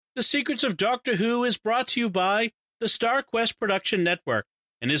The Secrets of Doctor Who is brought to you by the Star Quest Production Network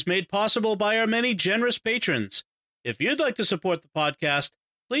and is made possible by our many generous patrons. If you'd like to support the podcast,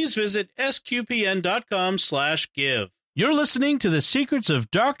 please visit sqpn.com/give. You're listening to The Secrets of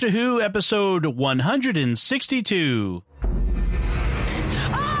Doctor Who, episode 162. Don't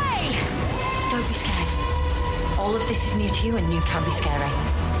be scared. All of this is new to you and new can be scary.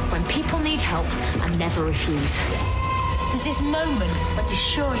 When people need help, I never refuse. There's this moment when you're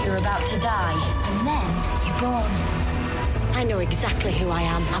sure you're about to die, and then you're born. I know exactly who I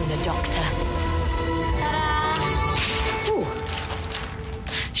am. I'm the Doctor. Ta-da! Ooh.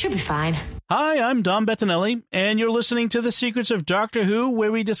 Should be fine. Hi, I'm Dom Bettinelli, and you're listening to The Secrets of Doctor Who,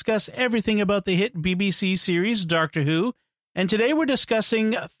 where we discuss everything about the hit BBC series Doctor Who. And today we're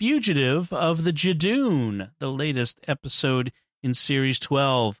discussing Fugitive of the Judoon, the latest episode in Series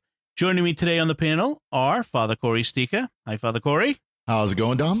 12. Joining me today on the panel are Father Corey Stika. Hi, Father Corey. How's it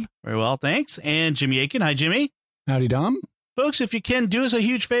going, Dom? Very well, thanks. And Jimmy Aiken. Hi, Jimmy. Howdy, Dom. Folks, if you can, do us a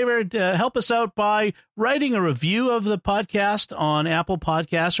huge favor to help us out by writing a review of the podcast on Apple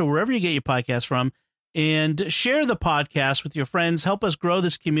Podcasts or wherever you get your podcasts from, and share the podcast with your friends. Help us grow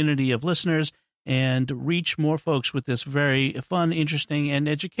this community of listeners and reach more folks with this very fun, interesting, and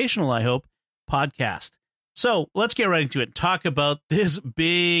educational, I hope, podcast. So let's get right into it and talk about this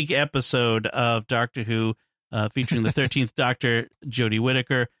big episode of Doctor Who featuring the 13th Doctor, Jodie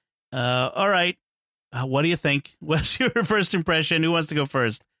Whittaker. All right. What do you think? What's your first impression? Who wants to go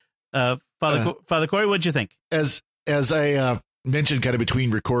first? Father Corey, what'd you think? As I mentioned kind of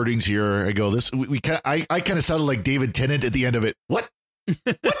between recordings here, I go, I kind of sounded like David Tennant at the end of it. What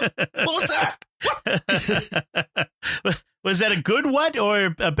was that? Was that a good what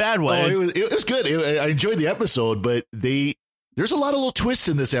or a bad what? Oh, it was good. I enjoyed the episode, but there's a lot of little twists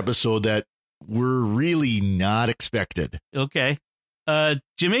in this episode that were really not expected. Okay.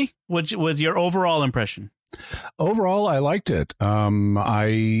 Jimmy, what was your overall impression? Overall, I liked it.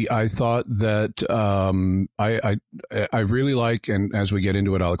 I thought that I really like, and as we get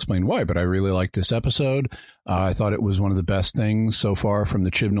into it, I'll explain why. But I really liked this episode. I thought it was one of the best things so far from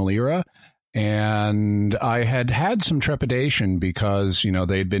the Chibnall era. And I had some trepidation because,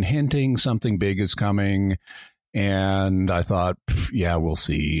 they'd been hinting something big is coming. And I thought, yeah, we'll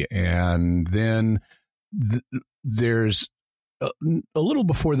see. And then there's a little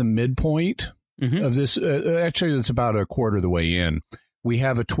before the midpoint of this. Actually, it's about a quarter of the way in. We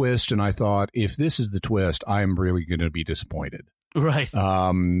have a twist. And I thought, if this is the twist, I'm really going to be disappointed. Right.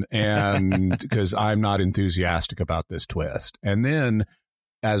 And because I'm not enthusiastic about this twist. And then,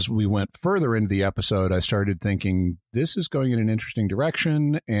 as we went further into the episode, I started thinking this is going in an interesting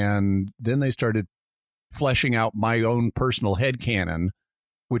direction. And then they started fleshing out my own personal headcanon,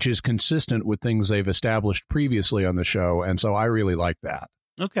 which is consistent with things they've established previously on the show. And so I really like that.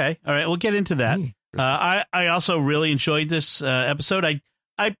 Okay. All right. We'll get into that. I also really enjoyed this episode.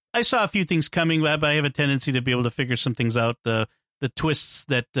 I saw a few things coming, but I have a tendency to be able to figure some things out. The twists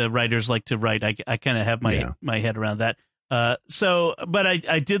that writers like to write, I kind of have my head around that. But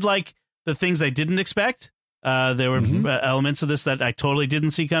I did like the things I didn't expect. There were elements of this that I totally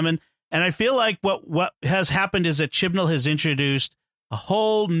didn't see coming. And I feel like what has happened is that Chibnall has introduced a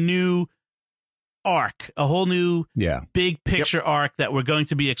whole new arc, a whole new big picture arc that we're going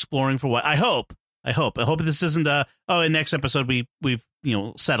to be exploring for what I hope this isn't in next episode we've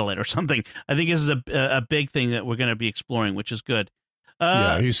settle it or something. I think this is a big thing that we're going to be exploring, which is good.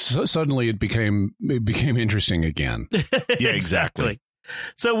 Suddenly it became interesting again. Yeah, exactly.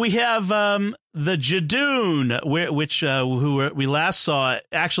 So we have the Judoon, who we last saw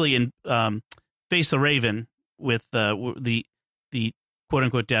actually in Face the Raven with the quote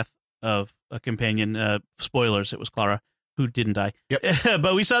unquote death of a companion. Spoilers, it was Clara who didn't die. Yep.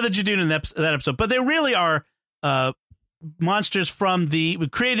 But we saw the Judoon in that episode. But they really are monsters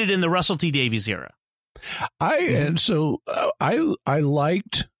created in the Russell T Davies era. I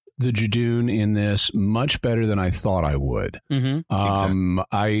liked the Judoon in this much better than I thought I would. Exactly.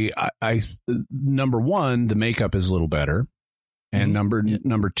 I number one, the makeup is a little better, and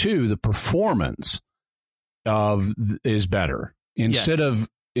number two, the performance is better. Instead of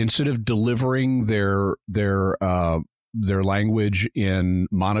delivering their language in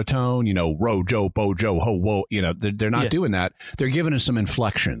monotone, rojo, bojo, ho, whoa, they're not doing that. They're giving us some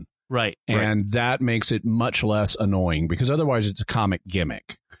inflection. Right. And that makes it much less annoying because otherwise it's a comic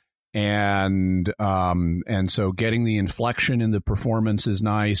gimmick. And so getting the inflection in the performance is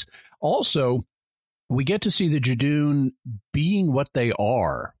nice. Also, we get to see the Judoon being what they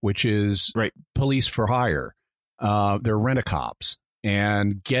are, which is police for hire. They're rent-a-cops.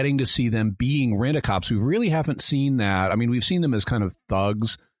 And getting to see them being rent-a-cops, we really haven't seen that. I mean, we've seen them as kind of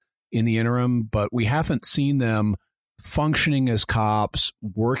thugs in the interim, but we haven't seen them functioning as cops,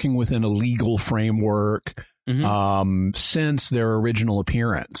 working within a legal framework since their original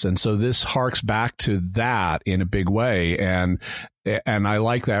appearance. And so this harks back to that in a big way. And I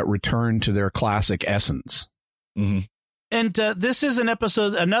like that return to their classic essence. Mm-hmm. And this is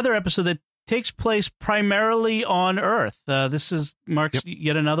another episode that takes place primarily on Earth. This marks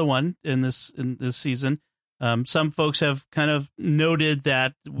yet another one in this season. Some folks have kind of noted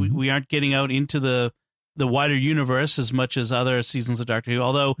that we aren't getting out into the wider universe as much as other seasons of Doctor Who,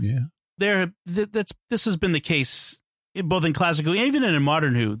 although this has been the case both in classical and even in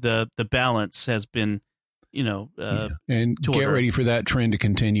modern Who. The balance has been, and get ready for that trend to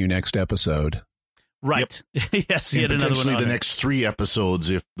continue next episode. Right. Yep. Yes. And yet potentially another one the next 3 episodes,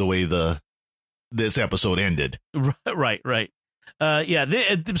 if the way this episode ended. Right.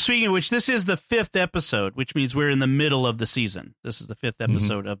 Speaking of which, this is the 5th episode, which means we're in the middle of the season. This is the 5th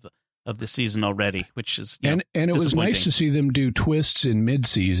episode of the season already, which is and it was nice to see them do twists in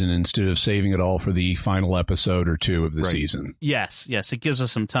mid-season instead of saving it all for the final episode or 2 of the season. Yes, it gives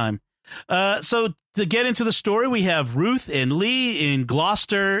us some time. So to get into the story, we have Ruth and Lee in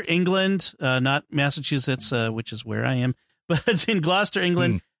Gloucester, England, not Massachusetts, which is where I am, but it's in Gloucester,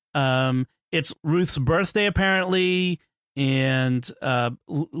 England. It's Ruth's birthday, apparently, and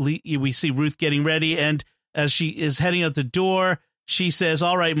we see Ruth getting ready, and as she is heading out the door, she says,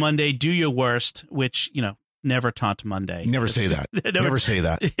 "All right, Monday, do your worst," which, never taunt Monday. Never say that. Never say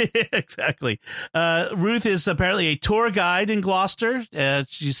that. Exactly. Ruth is apparently a tour guide in Gloucester.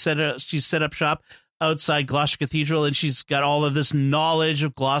 She's set up shop outside Gloucester Cathedral, and she's got all of this knowledge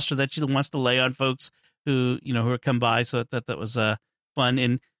of Gloucester that she wants to lay on folks who come by. So that was fun.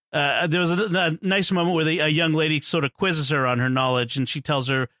 And there was a nice moment where a young lady sort of quizzes her on her knowledge, and she tells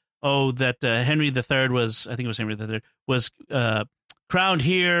her, that Henry III was, I think it was Henry III, was crowned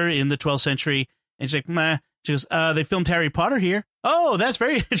here in the 12th century. And she's like, meh. She goes, they filmed Harry Potter here. Oh, that's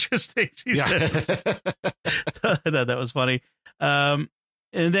very interesting, she says. That was funny. And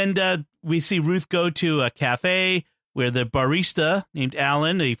then we see Ruth go to a cafe where the barista named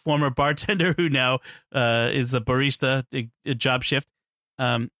Alan, a former bartender who now is a barista, a job shift,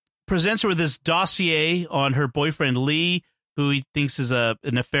 presents her with this dossier on her boyfriend, Lee, who he thinks is a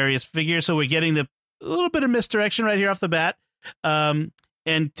nefarious figure. So we're getting a little bit of misdirection right here off the bat.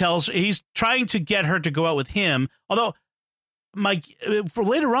 And he's trying to get her to go out with him. Although, for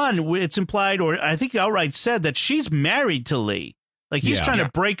later on, it's implied, or I think outright said, that she's married to Lee. Like, he's trying to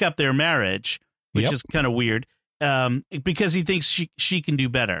break up their marriage, which is kind of weird, because he thinks she can do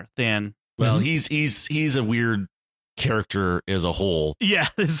better than. Well, he's a weird character as a whole. Yeah,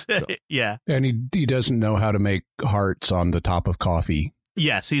 so. Yeah, and he doesn't know how to make hearts on the top of coffee.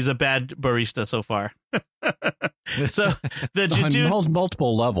 Yes, he's a bad barista so far. So the Judoon, on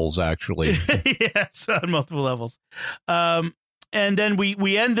multiple levels, actually. Yes, on multiple levels. And then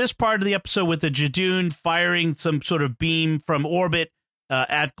we end this part of the episode with the Judoon firing some sort of beam from orbit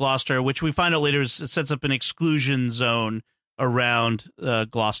at Gloucester, which we find out later sets up an exclusion zone around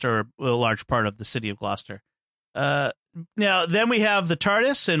Gloucester, a large part of the city of Gloucester. Now, then we have the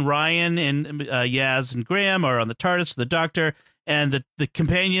TARDIS, and Ryan and Yaz and Graham are on the TARDIS, the Doctor. And the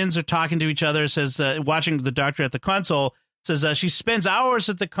companions are talking to each other, says, watching the Doctor at the console, says she spends hours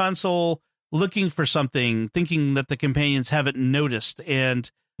at the console looking for something, thinking that the companions haven't noticed.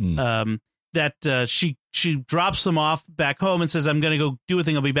 And that she drops them off back home and says, I'm going to go do a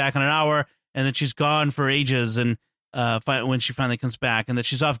thing. I'll be back in an hour. And then she's gone for ages. And when she finally comes back, and that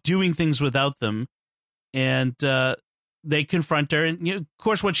she's off doing things without them. And they confront her. And of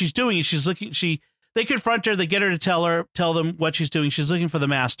course, what she's doing is they confront her. They get her to tell them what she's doing. She's looking for the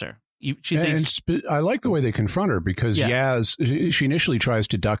master. She thinks. I like the way they confront her, because Yaz, she initially tries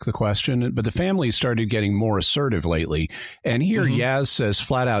to duck the question, but the family started getting more assertive lately. And here Yaz says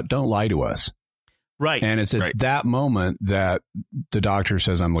flat out, "Don't lie to us." Right. And it's at that moment that the Doctor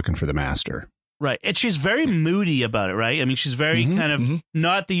says, "I'm looking for the master." Right. And she's very moody about it, right? I mean, she's very kind of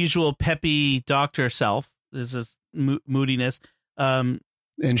not the usual peppy Doctor self. There's this moodiness.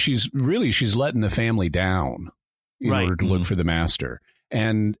 And she's letting the family down in order to look for the master.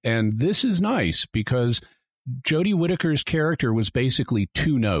 And this is nice, because Jodie Whittaker's character was basically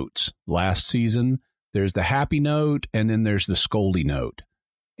 2 notes last season. There's the happy note, and then there's the scoldy note.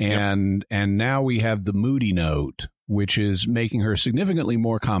 And now we have the moody note, which is making her significantly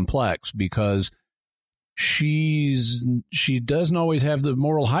more complex, because she doesn't always have the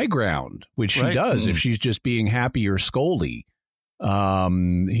moral high ground, which she does if she's just being happy or scoldy.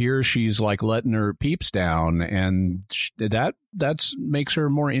 Here she's like letting her peeps down, and that makes her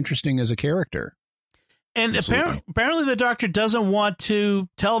more interesting as a character. And Absolutely. apparently the doctor doesn't want to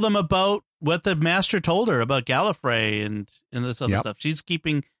tell them about what the master told her about Gallifrey and this other stuff. She's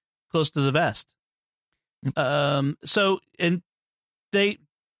keeping close to the vest. So and they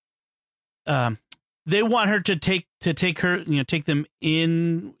want her to take her, take them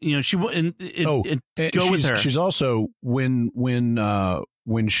in, she and go with her. She's also when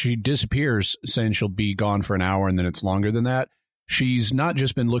she disappears, saying she'll be gone for an hour and then it's longer than that. She's not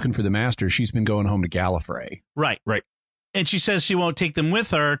just been looking for the master; she's been going home to Gallifrey. Right. And she says she won't take them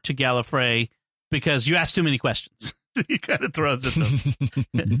with her to Gallifrey because you ask too many questions. He kind of throws at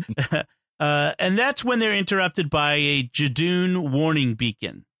them. And that's when they're interrupted by a Judoon warning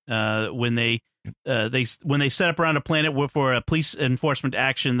beacon. When they set up around a planet for a police enforcement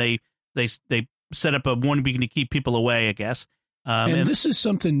action, they set up a warning beacon to keep people away, I guess. And this is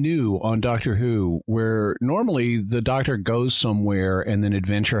something new on Doctor Who, where normally the Doctor goes somewhere and then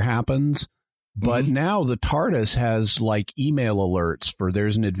adventure happens. But now the TARDIS has like email alerts for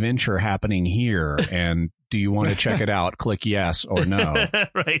there's an adventure happening here. And do you want to check it out? Click yes or no.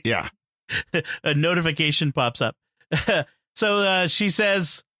 Right. Yeah. A notification pops up. So she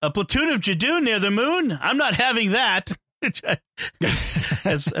says, a platoon of Judoon near the moon? I'm not having that.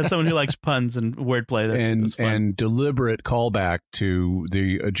 as someone who likes puns and wordplay, and deliberate callback to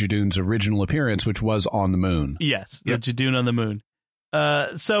the Judoon's original appearance, which was on the moon. Yes, the Judoon on the moon.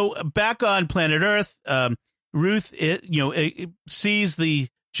 So back on planet Earth, Ruth, sees the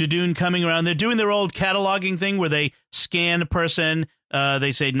Judoon coming around. They're doing their old cataloging thing where they scan a person.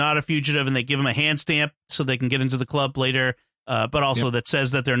 They say not a fugitive, and they give them a hand stamp so they can get into the club later. But also that says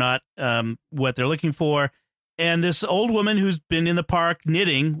that they're not what they're looking for. And this old woman who's been in the park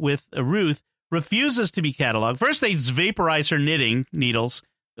knitting with Ruth refuses to be cataloged. First, they vaporize her knitting needles,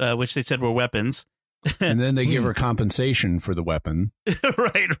 which they said were weapons. And then they give her compensation for the weapon.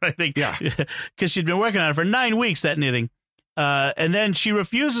 Right. Because she'd been working on it for 9 weeks, that knitting. And then she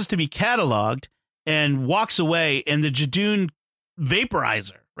refuses to be cataloged and walks away, and the Judoon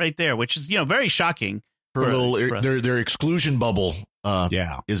vaporize her right there, which is, very shocking. Her their exclusion bubble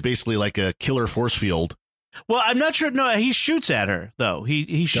is basically like a killer force field. Well, I'm not sure. No, he shoots at her, though.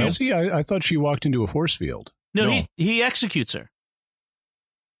 He shoots. Does he? I thought she walked into a force field. No. He executes her.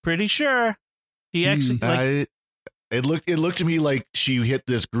 Pretty sure. He executes. It looked to me like she hit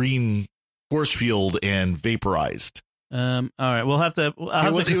this green force field and vaporized. All right, we'll have to.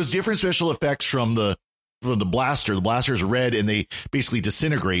 It was different special effects from the blaster. The blaster's red, and they basically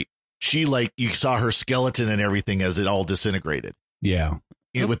disintegrate. She you saw her skeleton and everything as it all disintegrated. Yeah.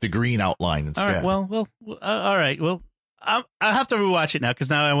 With the green outline instead. All right. Well, I'll have to rewatch it now because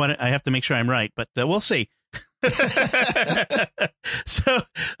now I have to make sure I'm right, but we'll see. So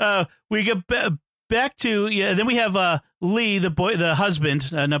we get back to then we have Lee, the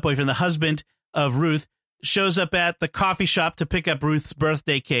husband, not boyfriend, the husband of Ruth, shows up at the coffee shop to pick up Ruth's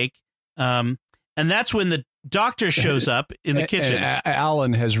birthday cake, and that's when the doctor shows up in the kitchen. And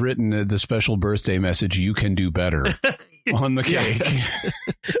Alan has written the special birthday message, "You can do better." On the cake.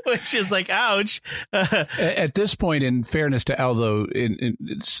 Which is like, ouch. At this point, in fairness to although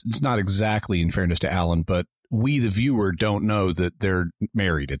it's not exactly in fairness to Alan, but we, the viewer, don't know that they're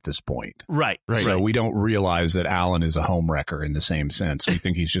married at this point. Right. So we don't realize that Alan is a homewrecker in the same sense. We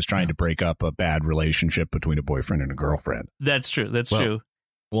think he's just trying to break up a bad relationship between a boyfriend and a girlfriend. That's true. That's true.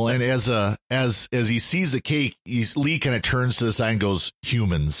 Well, and as he sees the cake, Lee kind of turns to the side and goes,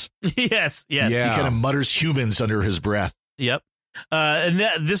 "Humans." Yes. Yeah. He kind of mutters "humans" under his breath. Yep. And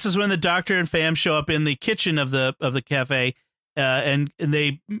this is when the doctor and Fam show up in the kitchen of the cafe, and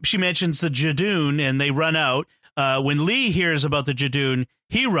she mentions the Judoon, and they run out. When Lee hears about the Judoon,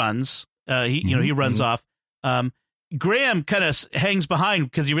 he runs. He runs off. Graham kind of hangs behind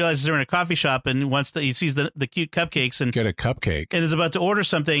because he realizes they're in a coffee shop and he sees the cute cupcakes and get a cupcake and is about to order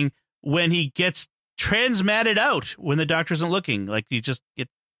something when he gets transmatted out when the doctor isn't looking. Like you just get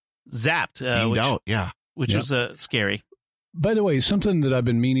zapped, which was scary. By the way, something that I've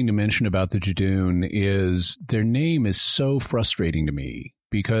been meaning to mention about the Judoon is their name is so frustrating to me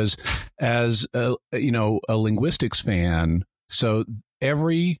because as a linguistics fan, so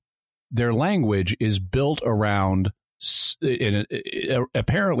their language is built around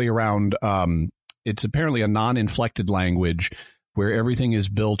apparently a non-inflected language where everything is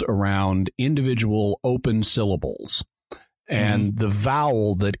built around individual open syllables. And the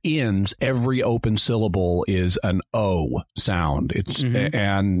vowel that ends every open syllable is an O sound. It's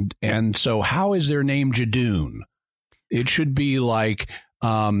and so how is their name Judoon? It should be like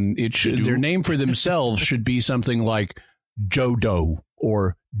their name for themselves should be something like Jodo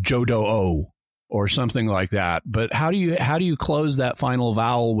or Jodo-O or something like that. But how do you close that final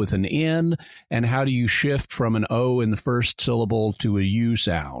vowel with an N, and how do you shift from an O in the first syllable to a U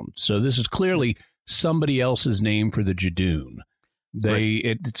sound? So this is clearly somebody else's name for the Judoon.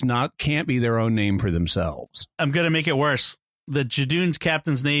 Can't be their own name for themselves. I'm going to make it worse. The Judoon's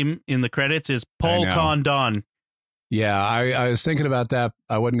captain's name in the credits is Paul Condon. Yeah, I was thinking about that.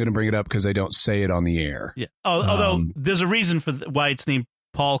 I wasn't going to bring it up because they don't say it on the air. Yeah. Although there's a reason for why it's named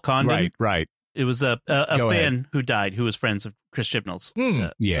Paul Condon. Right. It was a fan who died who was friends of Chris Chibnall's.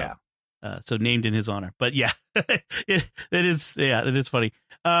 Yeah. So named in his honor. But yeah, it is funny.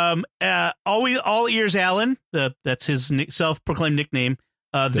 All Ears Alan, that's his self-proclaimed nickname.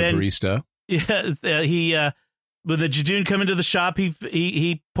 The barista. Yeah, when the Judoon come into the shop,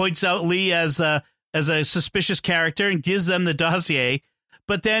 he points out Lee as a suspicious character and gives them the dossier.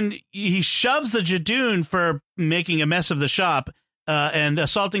 But then he shoves the Judoon for making a mess of the shop, and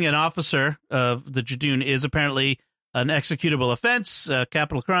assaulting an officer of the Judoon is apparently an executable offense,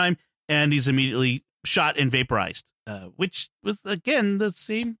 capital crime, and he's immediately shot and vaporized, which was, again, the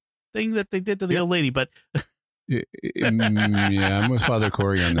same thing that they did to the old lady, but... Yeah, I'm with Father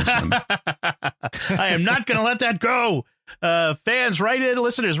Corey on this one. I am not going to let that go. Fans, write in,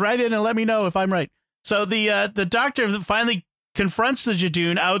 listeners, write in and let me know if I'm right. So the doctor finally confronts the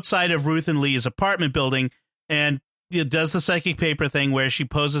Judoon outside of Ruth and Lee's apartment building and does the psychic paper thing where she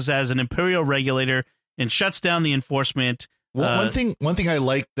poses as an imperial regulator and shuts down the enforcement. One thing I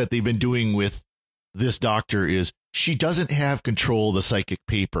like that they've been doing with this doctor is she doesn't have control of the psychic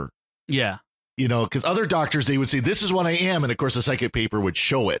paper. Yeah. You know, because other doctors, they would say, this is what I am. And of course, the psychic paper would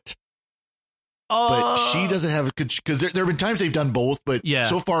show it. But she doesn't have, because there have been times they've done both. But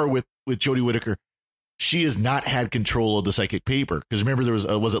so far with Jodie Whittaker, she has not had control of the psychic paper. Because remember, there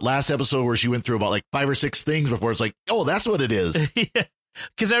was it last episode where she went through about like 5 or 6 things before it's like, oh, that's what it is.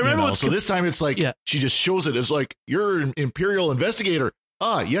 Because I remember. So this time it's like she just shows it. It's like, you're an imperial investigator.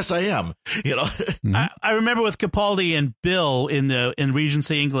 Yes, I am. You know, I remember with Capaldi and Bill in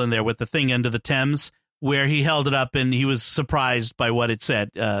Regency England there with the thing under the Thames where he held it up and he was surprised by what it said.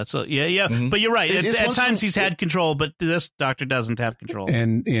 But you're right. At times he's had control, but this doctor doesn't have control.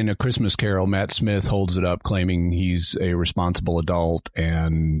 And in A Christmas Carol, Matt Smith holds it up claiming he's a responsible adult,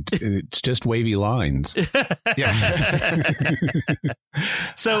 and it's just wavy lines.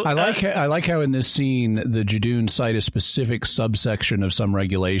 So I like how in this scene the Judoon cite a specific subsection of some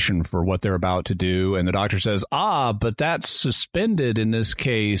regulation for what they're about to do, and the doctor says, but that's suspended in this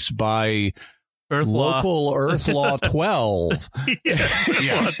case by local Earth Law 12. Yes,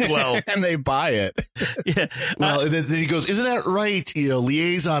 Law 12. And they buy it. Yeah. Well, then he goes, isn't that right?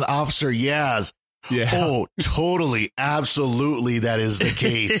 Liaison Officer Yaz. Yeah. Oh, totally. Absolutely. That is the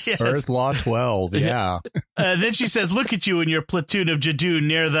case. Yes. Earth Law 12. Yeah. Then she says, look at you and your platoon of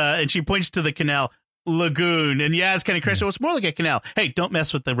Judoon and she points to the canal. Lagoon, and Yaz kind of corrects, it's more like a canal. Hey, don't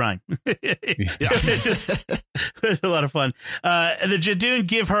mess with the rhyme. It's a lot of fun. The Judoon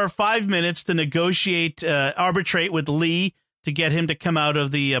give her 5 minutes to negotiate, arbitrate with Lee to get him to come out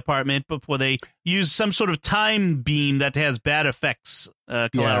of the apartment before they use some sort of time beam that has bad effects,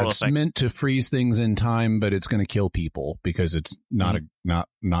 collateral it's effects. Meant to freeze things in time, but it's going to kill people because it's not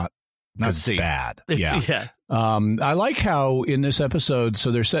safe. Bad. Yeah. I like how in this episode,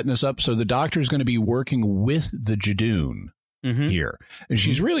 so they're setting us up so the doctor's going to be working with the Judoon here. And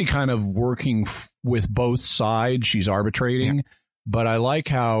she's really kind of working with both sides. She's arbitrating. Yeah. But I like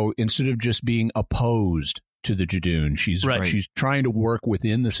how instead of just being opposed to the Judoon, she's trying to work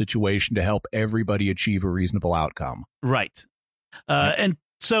within the situation to help everybody achieve a reasonable outcome. Right. And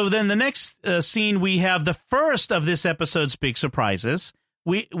so then the next scene, we have the first of this episode's big surprises.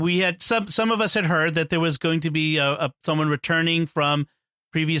 We had some of us had heard that there was going to be someone returning from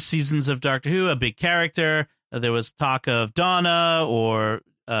previous seasons of Doctor Who, a big character. There was talk of Donna or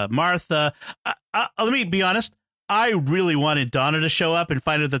Martha. Let me be honest. I really wanted Donna to show up and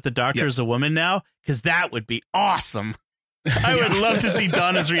find out that the Doctor is a woman now, because that would be awesome. I would love to see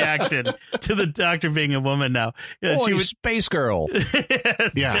Donna's reaction to the Doctor being a woman now. She was Space Girl.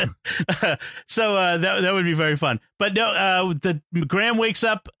 Yeah. So that would be very fun. But no, Graham wakes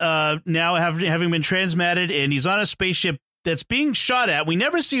up now having been transmatted, and he's on a spaceship that's being shot at. We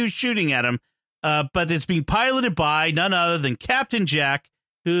never see who's shooting at him, but it's being piloted by none other than Captain Jack,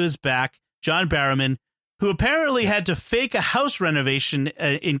 who is back, John Barrowman, who apparently had to fake a house renovation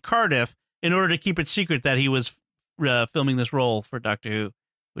in Cardiff in order to keep it secret that he was filming this role for Doctor Who,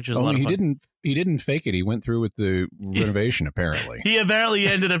 which was a lot of fun. He didn't fake it. He went through with the renovation. Apparently, he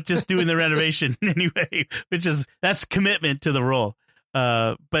ended up just doing the renovation anyway, that's commitment to the role.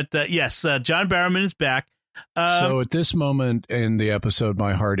 But yes, John Barrowman is back. So at this moment in the episode,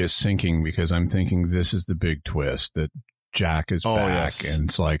 my heart is sinking because I'm thinking this is the big twist that Jack is back. Yes. And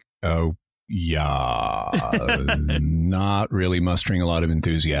it's like, oh, yeah, not really mustering a lot of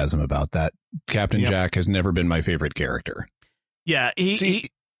enthusiasm about that. Captain Jack has never been my favorite character. Yeah. Go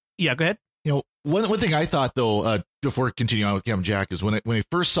ahead. One thing I thought, though, before continuing on with Captain Jack, is when I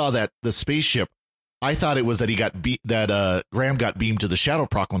first saw the spaceship, I thought it was that Graham got beamed to the Shadow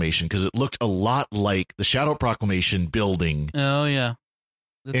Proclamation because it looked a lot like the Shadow Proclamation building. Oh, yeah.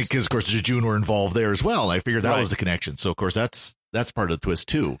 Because, of course, the Judoon were involved there as well. I figured that was the connection. So, of course, that's part of the twist,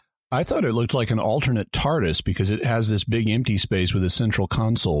 too. I thought it looked like an alternate TARDIS because it has this big empty space with a central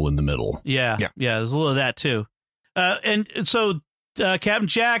console in the middle. Yeah. There's a little of that, too. And so Captain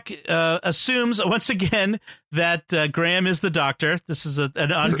Jack assumes once again that Graham is the Doctor. This is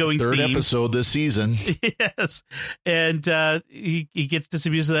an ongoing third theme. episode this season. Yes, and he gets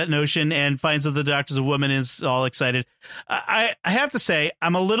disabused of that notion and finds that the Doctor's a woman. And is all excited. I have to say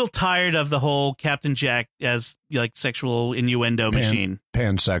I'm a little tired of the whole Captain Jack as like sexual innuendo machine,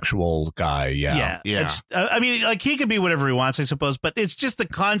 pansexual guy. Yeah. I mean, like he can be whatever he wants, I suppose, but it's just the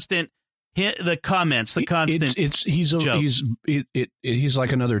constant. The comments, the constant. He's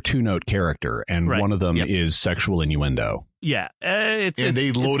like another 2-note character, and one of them is sexual innuendo. Yeah, and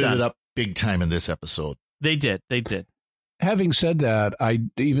they loaded it up big time in this episode. They did. Having said that,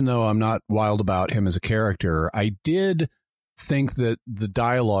 even though I'm not wild about him as a character, I did think that the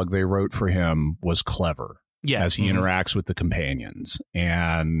dialogue they wrote for him was clever. Yeah. As he interacts with the companions.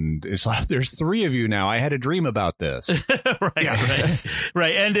 And it's like, there's 3 of you now. I had a dream about this.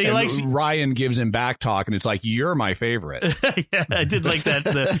 Right. And he likes Ryan gives him back talk, and it's like, you're my favorite. Yeah, I did like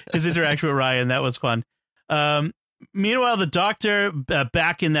that. His interaction with Ryan, that was fun. Meanwhile, the Doctor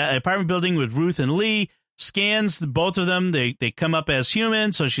back in that apartment building with Ruth and Lee scans both of them. They come up as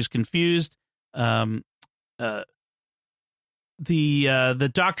human, so she's confused. The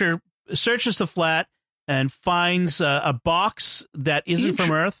Doctor searches the flat and finds a box that isn't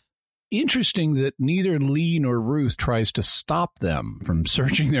from Earth. Interesting that neither Lee nor Ruth tries to stop them from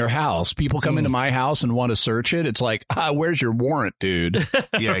searching their house. People come into my house and want to search it. It's like, where's your warrant, dude?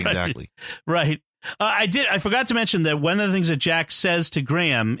 Yeah, exactly. Right. I forgot to mention that one of the things that Jack says to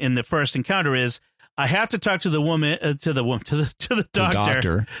Graham in the first encounter is, I have to talk to the woman, to the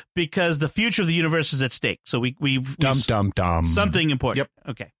doctor, because the future of the universe is at stake. So we've something important. Yep.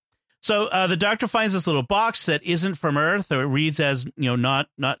 Okay. So the Doctor finds this little box that isn't from Earth, or it reads as, not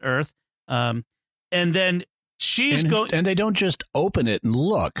Earth. And then she's going, and they don't just open it and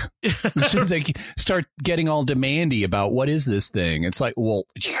look. They start getting all demandy about what is this thing. It's like, well,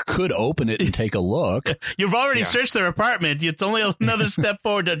 you could open it and take a look. You've already searched their apartment. It's only another step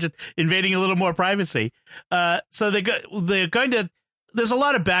forward to just invading a little more privacy. So they're going to. There's a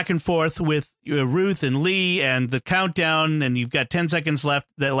lot of back and forth with Ruth and Lee and the countdown, and you've got 10 seconds left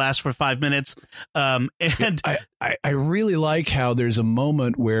that lasts for 5 minutes. And I really like how there's a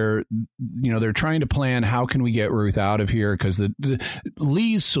moment where, they're trying to plan, how can we get Ruth out of here? Because the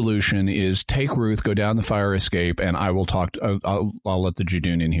Lee's solution is take Ruth, go down the fire escape, and I will talk. I'll let the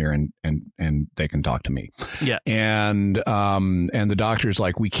Judoon in here and they can talk to me. Yeah. And the Doctor's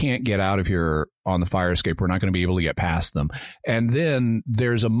like, we can't get out of here on the fire escape. We're not going to be able to get past them. And then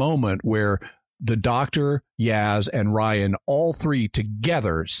there's a moment where the Doctor, Yaz, and Ryan, all 3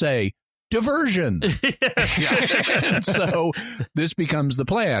 together say, diversion. And so this becomes the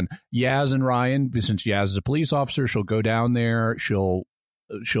plan. Yaz and Ryan, since Yaz is a police officer, she'll go down there. She'll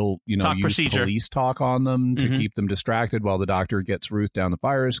talk use procedure. Police talk on them to keep them distracted while the Doctor gets Ruth down the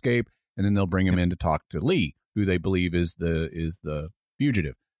fire escape. And then they'll bring him in to talk to Lee, who they believe is the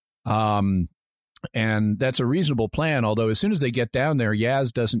fugitive. And that's a reasonable plan, although as soon as they get down there,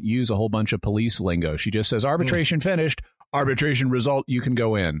 Yaz doesn't use a whole bunch of police lingo. She just says, arbitration finished, arbitration result, you can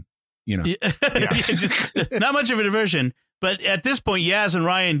go in. Not much of a diversion. But at this point, Yaz and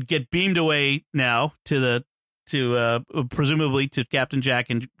Ryan get beamed away now to presumably to Captain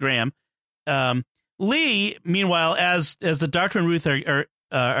Jack and Graham. Lee, meanwhile, as the Doctor and Ruth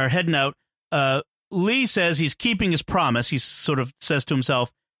are heading out, Lee says he's keeping his promise. He sort of says to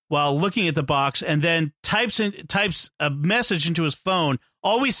himself, while looking at the box, and then types a message into his phone.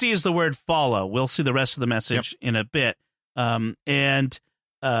 All we see is the word follow. We'll see the rest of the message in a bit.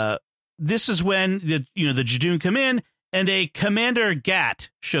 This is when the Judoon come in, and a Commander Gat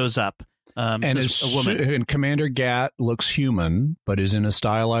shows up. And Commander Gat looks human, but is in a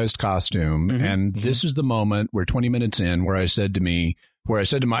stylized costume. And this is the moment where 20 minutes in, where I said to my,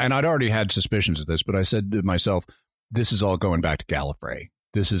 and I'd already had suspicions of this, but I said to myself, this is all going back to Gallifrey.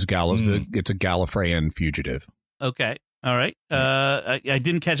 This is it's a Gallifreyan fugitive. Okay. All right. I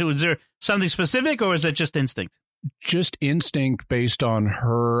didn't catch it. Was there something specific, or was it just instinct? Just instinct based on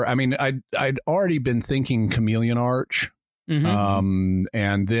her. I mean, I'd already been thinking Chameleon Arch. Mm-hmm.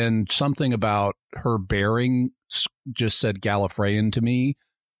 And then something about her bearing just said Gallifreyan to me.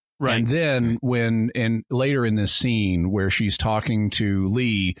 Right. And then later in this scene where she's talking to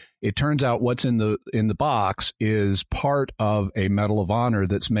Lee, it turns out what's in the box is part of a Medal of Honor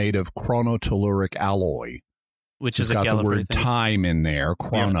that's made of chronotelluric alloy. Which is got the word thing. Time in there,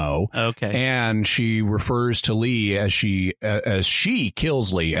 chrono. Yeah. Okay. And she refers to Lee as she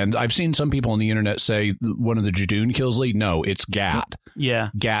kills Lee. And I've seen some people on the internet say one of the Judoon kills Lee. No, it's Gat. Yeah.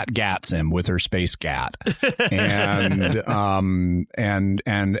 Gat gats him with her space gat. And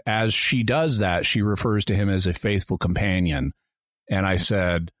and as she does that, she refers to him as a faithful companion. And I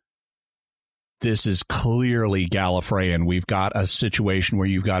said, this is clearly Gallifreyan. We've got a situation where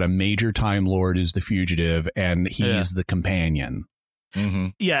you've got a major Time Lord is the fugitive, and he's the companion. Mm-hmm.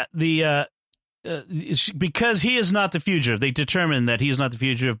 Yeah, because he is not the fugitive, they determine that he is not the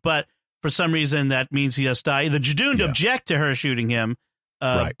fugitive, but for some reason that means he has to die. The Judoon object to her shooting him,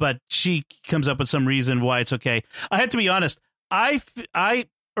 but she comes up with some reason why it's okay. I have to be honest. I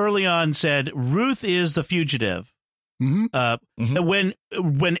early on said Ruth is the fugitive.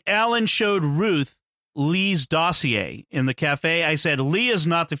 Mm-hmm. When Alan showed Ruth Lee's dossier in the cafe, I said, Lee is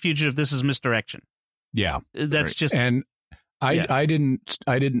not the fugitive. This is misdirection. Yeah, that's just. And I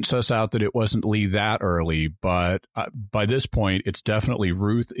didn't suss out that it wasn't Lee that early, but by this point, it's definitely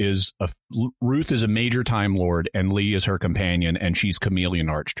Ruth is a major Time Lord, and Lee is her companion, and she's Chameleon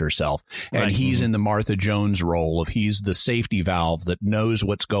Arched herself, and he's in the Martha Jones role of he's the safety valve that knows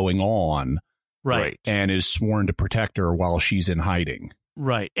what's going on. Right. And is sworn to protect her while she's in hiding.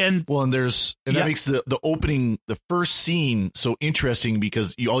 Right. And that makes the opening, the first scene so interesting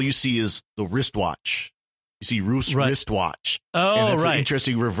because all you see is the wristwatch. You see Ruth's wristwatch. Oh, and that's an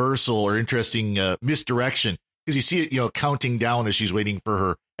interesting reversal or interesting misdirection because you see it, counting down as she's waiting for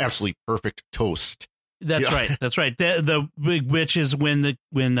her absolutely perfect toast. That's right. That's right. Which is when the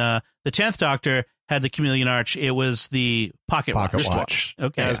 10th Doctor had the Chameleon Arch, it was the pocket watch.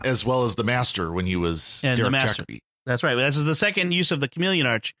 Okay. As well as the Master when he was Derek Jacobi. That's right. This is the second use of the Chameleon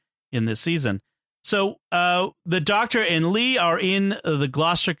Arch in this season. So the Doctor and Lee are in the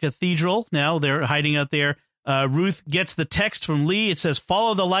Gloucester Cathedral now. They're hiding out there. Ruth gets the text from Lee. It says,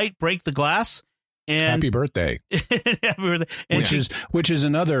 "Follow the light, break the glass." And happy birthday. Happy birthday. And which is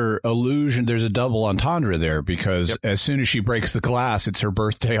another allusion. There's a double entendre there because as soon as she breaks the glass, it's her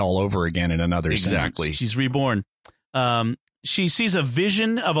birthday all over again in another sense. She's reborn. She sees a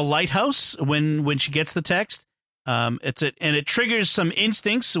vision of a lighthouse when she gets the text. And it triggers some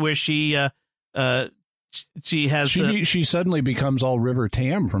instincts where she suddenly becomes all River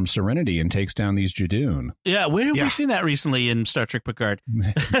Tam from Serenity and takes down these Judoon. Yeah, where have we seen that recently in Star Trek Picard?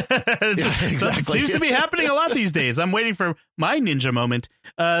 It seems to be happening a lot these days. I'm waiting for my ninja moment.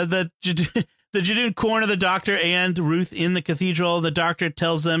 The Judoon corner the Doctor and Ruth in the cathedral. The Doctor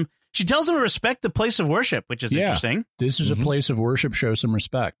tells them to respect the place of worship, which is interesting. This is a place of worship. Show some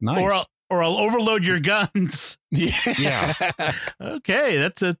respect. Nice. Or I'll overload your guns. Yeah. Okay,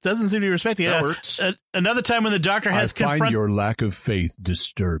 that doesn't seem to be respecting. That works. Another time when the Doctor has I find your lack of faith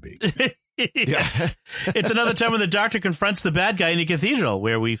disturbing. It's another time when the Doctor confronts the bad guy in the cathedral,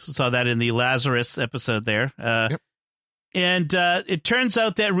 where we saw that in the Lazarus episode there. And it turns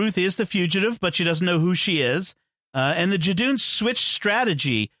out that Ruth is the fugitive, but she doesn't know who she is. And the Judoon switched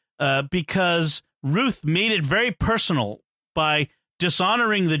strategy because Ruth made it very personal by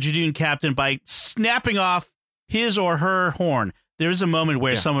dishonoring the Judoon captain by snapping off his or her horn. There is a moment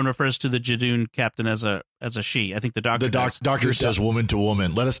where someone refers to the Judoon captain as a she. I think the Doctor Doctor says woman to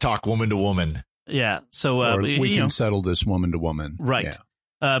woman. Let us talk woman to woman. Yeah. So we can settle this woman to woman. Right.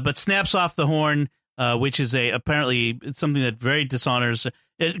 Yeah. But snaps off the horn, which is apparently something that very dishonors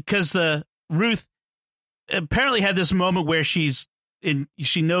because the Ruth apparently had this moment where she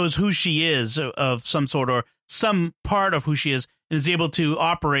knows who she is of some sort or some part of who she is and is able to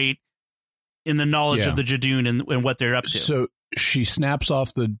operate in the knowledge of the Judoon and what they're up to. So she snaps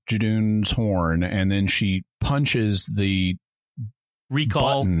off the Judoon's horn and then she punches the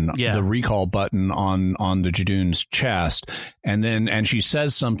recall button on the Judoon's chest and she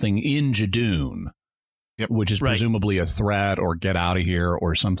says something in Judoon, which is presumably a threat or get out of here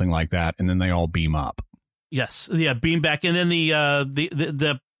or something like that, and then they all beam up. Yes, beam back, and then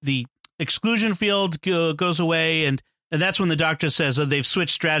the exclusion field goes away, and that's when the Doctor says they've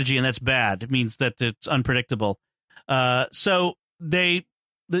switched strategy, and that's bad. It means that it's unpredictable. So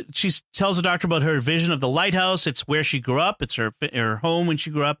she tells the Doctor about her vision of the lighthouse. It's where she grew up. It's her home when she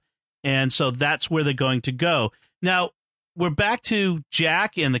grew up, and so that's where they're going to go. Now, we're back to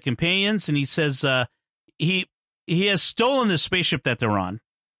Jack and the companions, and he says he has stolen this spaceship that they're on,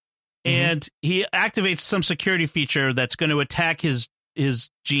 and he activates some security feature that's going to attack his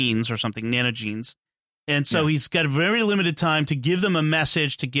genes or something, nanogenes. And so he's got a very limited time to give them a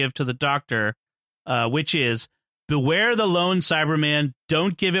message to give to the Doctor, which is, beware the lone Cyberman.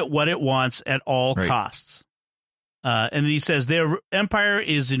 Don't give it what it wants at all costs. And then he says their empire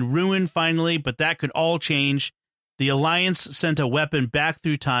is in ruin finally, but that could all change. The Alliance sent a weapon back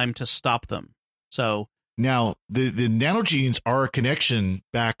through time to stop them. So now the nanogenes are a connection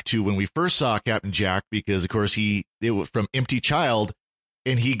back to when we first saw Captain Jack, because of course it was from Empty Child,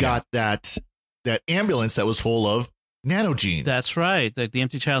 and he got that ambulance that was full of nanogenes. That's right. The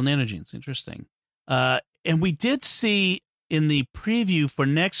Empty Child nanogenes. Interesting. And we did see in the preview for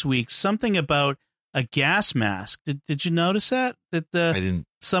next week something about a gas mask. Did you notice that? I didn't.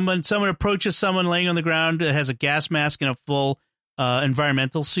 Someone approaches someone laying on the ground that has a gas mask and a full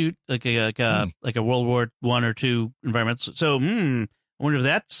environmental suit, like a World War I or II environmental suit. So, I wonder if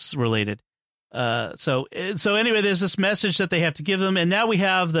that's related. So anyway, there's this message that they have to give them, and now we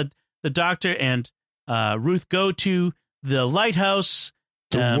have the Doctor and Ruth go to the lighthouse.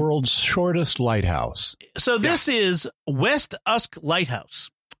 The world's shortest lighthouse. So this is West Usk Lighthouse.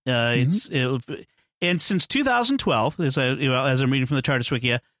 And since 2012, as I'm reading from the TARDIS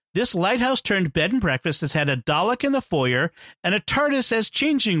Wikia, this lighthouse turned bed and breakfast has had a Dalek in the foyer and a TARDIS as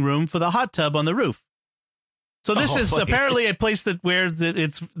changing room for the hot tub on the roof. So this is apparently a place where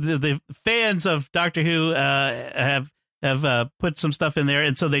the fans of Doctor Who have put some stuff in there,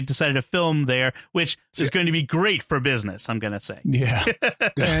 and so they decided to film there, which is going to be great for business, I'm going to say. Yeah,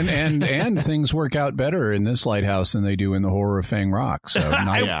 and things work out better in this lighthouse than they do in the Horror of Fang Rock. So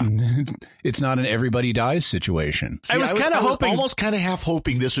it's not an everybody dies situation. See, I was almost kind of half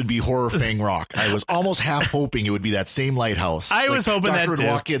hoping this would be Horror of Fang Rock. I was almost half hoping it would be that same lighthouse. I was hoping Doctor that too.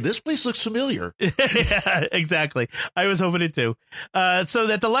 would walk in. This place looks familiar. Yeah, exactly. I was hoping it too. So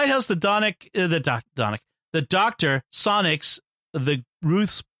that the lighthouse, the Doctor sonics the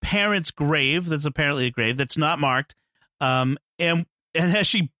Ruth's parents' grave. That's apparently a grave that's not marked. And as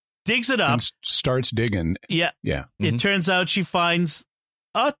she digs it up, and starts digging. Yeah. It turns out she finds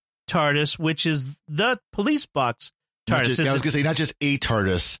a TARDIS, which is the police box TARDIS. I was going to say not just a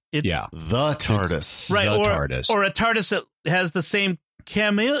TARDIS. It's the TARDIS, right? TARDIS, or a TARDIS that has the same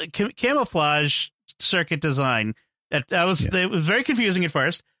camouflage circuit design. It was very confusing at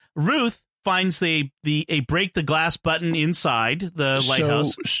first. Ruth finds a break the glass button inside the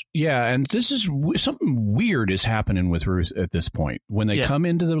lighthouse. And this is something weird is happening with Ruth at this point. When they come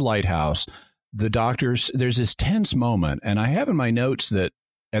into the lighthouse, the Doctor's, there's this tense moment, and I have in my notes that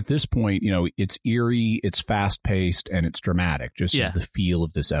at this point, it's eerie, it's fast paced, and it's dramatic, just as the feel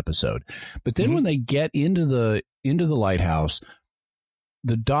of this episode. But then when they get into the lighthouse,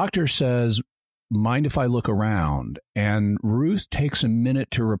 the Doctor says, "Mind if I look around?" And Ruth takes a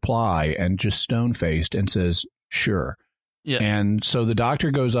minute to reply and just stone-faced and says, "Sure." Yeah. And so the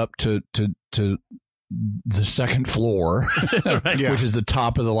Doctor goes up to the second floor, which is the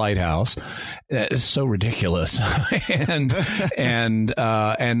top of the lighthouse. It's so ridiculous. and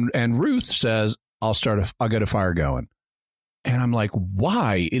Ruth says, I'll get a fire going. And I'm like,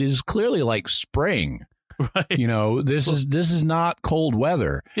 why? It is clearly like spring. Right. This is not cold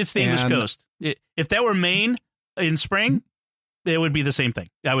weather. It's the English coast. If that were Maine in spring, it would be the same thing.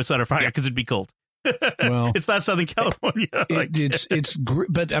 I would start a fire because it'd be cold. Well, it's not Southern California.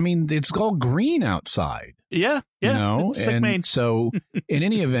 But I mean, it's all green outside. Yeah. It's like Maine. So in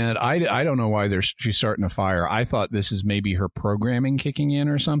any event, I don't know why she's starting a fire. I thought this is maybe her programming kicking in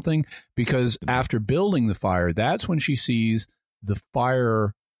or something, because after building the fire, that's when she sees the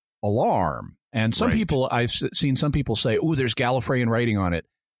fire alarm. And some people, I've seen some people say, "Oh, there's Gallifreyan writing on it."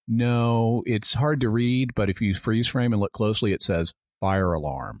 No, it's hard to read, but if you freeze frame and look closely, it says fire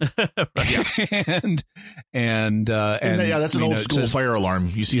alarm. and that's an old school fire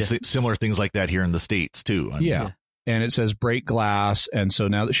alarm. You see similar things like that here in the States too. And it says break glass. And so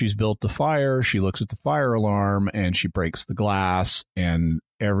now that she's built the fire, she looks at the fire alarm and she breaks the glass and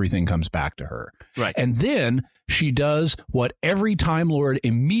everything comes back to her. Right. And then she does what every Time Lord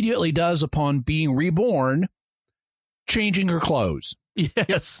immediately does upon being reborn, changing her clothes.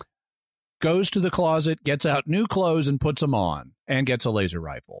 Yes. Goes to the closet, gets out new clothes and puts them on, and gets a laser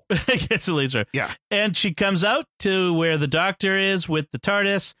rifle. Gets a laser. Yeah. And she comes out to where the Doctor is with the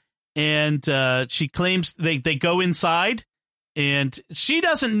TARDIS, and she claims they go inside, and she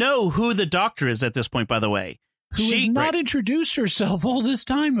doesn't know who the Doctor is at this point, by the way. Who has not introduced herself all this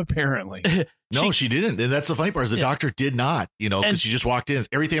time, apparently. No, she didn't. And that's the funny part is the Doctor did not, because she just walked in.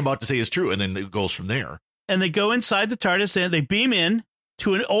 Everything I'm about to say is true, and then it goes from there. and they go inside the TARDIS and they beam in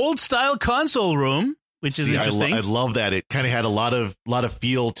to an old style console room, which is interesting. I love that. It kind of had a lot of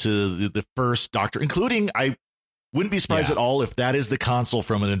feel to the first Doctor, including, I wouldn't be surprised at all if that is the console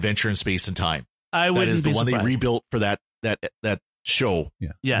from An Adventure in Space and Time. That is the one surprised. they rebuilt for that show.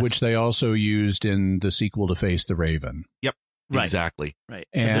 Yeah. Yes. Which they also used in the sequel to Face the Raven. Yep. Right. Exactly. Right.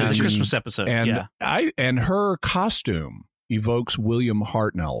 And the Christmas episode. And and her costume evokes William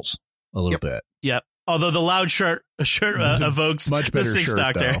Hartnell's a little bit. Yep. Although the loud shirt evokes much better the Sixth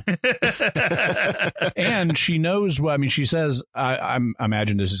Doctor. And she knows what, I mean, she says, I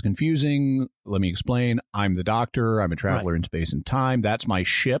imagine this is confusing. Let me explain. I'm the Doctor. I'm a traveler in space and time. That's my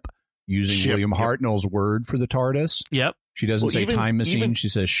ship, using William Hartnell's word for the TARDIS. Yep. She doesn't say time machine. She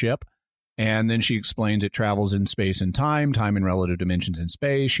says ship. And then she explains it travels in space and time in relative dimensions in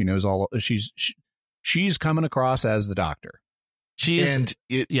space. She knows she's coming across as the Doctor.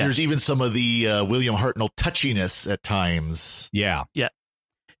 There's even some of the William Hartnell touchiness at times. Yeah. Yeah.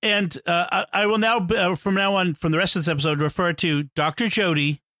 And I will now, from now on, from the rest of this episode, refer to Dr.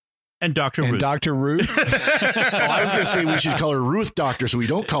 Jodie and Dr. Ruth. Dr. Ruth? I was going to say we should call her Ruth Doctor, so we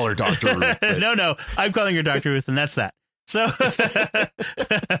don't call her Dr. Ruth. But... No, I'm calling her Dr. Ruth, and that's that. So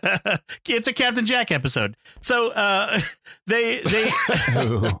it's a Captain Jack episode. So they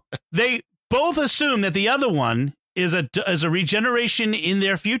both assume that the other one is a regeneration in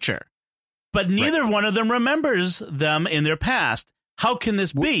their future, but neither one of them remembers them in their past. How can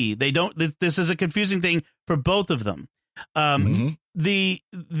this be? They don't. This is a confusing thing for both of them. This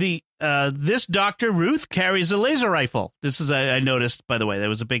Dr. Ruth carries a laser rifle. This is I noticed, by the way, that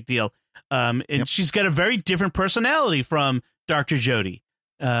was a big deal. And she's got a very different personality from Dr. Jodie.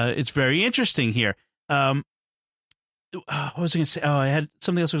 It's very interesting here. What was I going to say? Oh, I had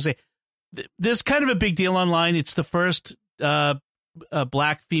something else I was going to say. There's kind of a big deal online. It's the first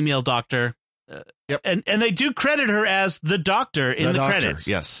black female Doctor. And they do credit her as the Doctor in the credits.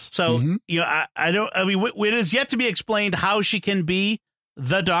 Yes. So, it is yet to be explained how she can be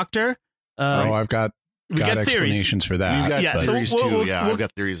the Doctor. I've got explanations for that. We've got theories too. I've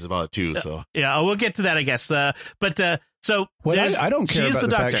got theories about it too. So we'll get to that, I guess. I don't care about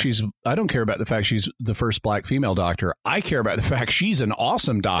the fact I don't care about the fact she's the first black female Doctor. I care about the fact she's an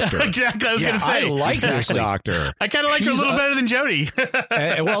awesome Doctor. Exactly. I was going to say, I like this Doctor. I kind of like her a little better than Jodie.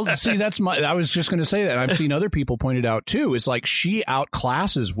 Well, see, I was just going to say that. I've seen other people point it out too. It's like she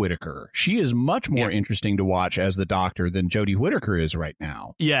outclasses Whittaker. She is much more interesting to watch as the Doctor than Jodie Whittaker is right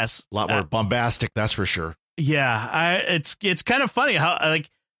now. Yes, a lot more bombastic. That's for sure. Yeah, it's kind of funny how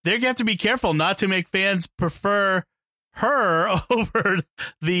they have to be careful not to make fans prefer her over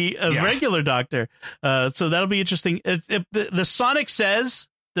the regular Doctor. So that'll be interesting. The Sonic says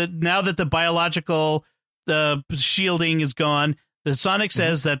that now that the biological shielding is gone, the Sonic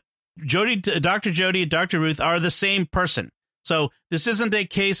says that Dr. Jodie and Dr. Ruth are the same person. So this isn't a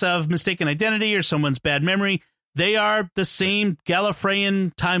case of mistaken identity or someone's bad memory. They are the same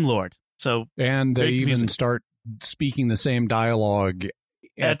Gallifreyan Time Lord. So and they even start speaking the same dialogue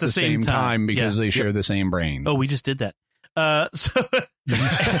at the same time because they share the same brain. Oh, we just did that. And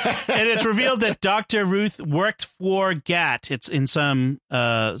it's revealed that Dr. Ruth worked for GAT. It's in some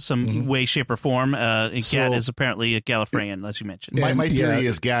way, shape, or form. GAT is apparently a Gallifreyan, as you mentioned. My theory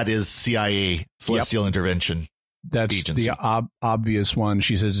is GAT is CIA, Celestial Intervention. That's agency. The obvious one.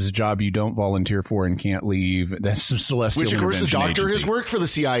 She says it's a job you don't volunteer for and can't leave. That's the Celestial Intervention. Which, of course, the Doctor has worked for the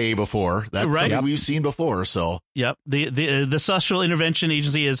CIA before. That's something we've seen before. So, the Celestial Intervention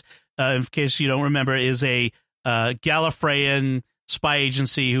Agency is, in case you don't remember, is a Gallifreyan spy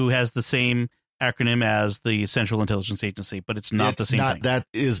agency who has the same acronym as the Central Intelligence Agency, but it's not the same thing. That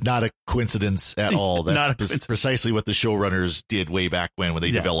is not a coincidence at all. That's precisely what the showrunners did way back when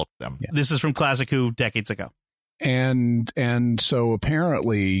they developed them. Yeah. This is from Classic Who decades ago. And so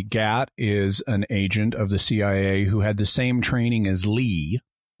apparently GAT is an agent of the CIA who had the same training as Lee,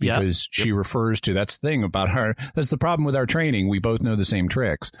 because she refers to, that's the thing about her. That's the problem with our training. We both know the same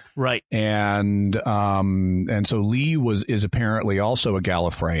tricks. Right. And so Lee is apparently also a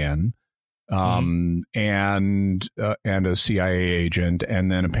Gallifreyan, and a CIA agent.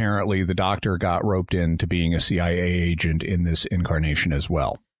 And then apparently the Doctor got roped into being a CIA agent in this incarnation as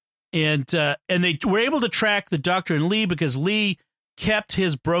well. And they were able to track the Doctor and Lee because Lee kept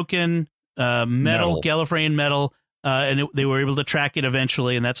his broken metal Gallifreyan metal, and they were able to track it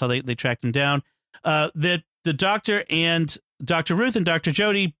eventually, and that's how they tracked him down. The Doctor and Dr. Ruth and Dr.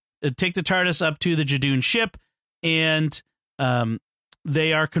 Jodie take the TARDIS up to the Judoon ship, and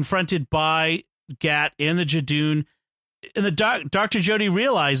they are confronted by GAT and the Judoon. And the Dr. Jodie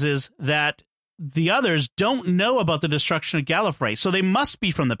realizes that the others don't know about the destruction of Gallifrey, so they must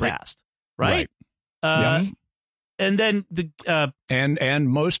be from the past, right? And then the and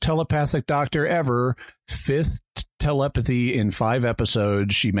most telepathic doctor ever, 5th telepathy in 5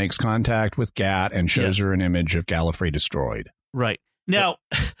 episodes. She makes contact with Gat and shows her an image of Gallifrey destroyed. Right. Now,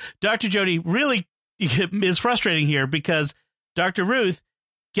 Dr. Jody really is frustrating here because Dr. Ruth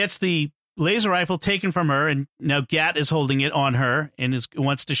gets the laser rifle taken from her, and now Gat is holding it on her and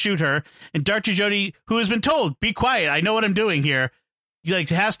wants to shoot her. And Dr. Jody, who has been told, be quiet, I know what I'm doing here,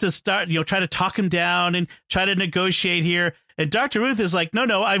 has to start, try to talk him down and try to negotiate here. And Dr. Ruth is like,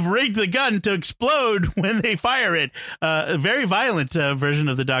 no, I've rigged the gun to explode when they fire it. A very violent version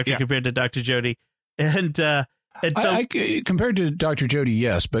of the Doctor compared to Dr. Jody. And so compared to Dr. Jody,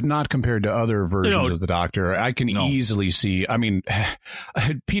 yes, but not compared to other versions of the Doctor. I can easily see. I mean,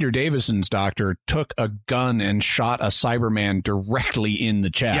 Peter Davison's Doctor took a gun and shot a Cyberman directly in the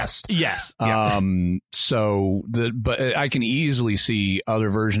chest. Yes. But I can easily see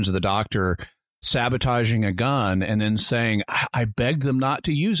other versions of the Doctor sabotaging a gun and then saying, I begged them not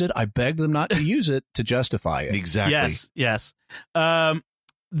to use it. I begged them not to use it to justify it. Exactly. Yes.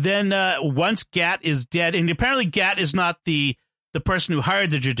 Then once Gat is dead, and apparently Gat is not the person who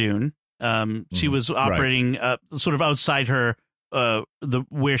hired the Judoon. She was operating sort of outside her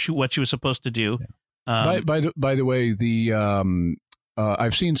what she was supposed to do. By the way,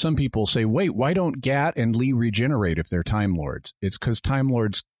 I've seen some people say, wait, why don't Gat and Lee regenerate if they're Time Lords? It's because Time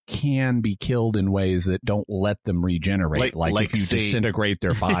Lords can be killed in ways that don't let them regenerate, like if you disintegrate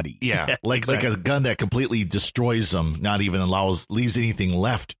their body. Like a gun that completely destroys them, not even leaves anything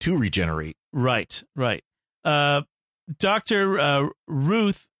left to regenerate. Right. Dr.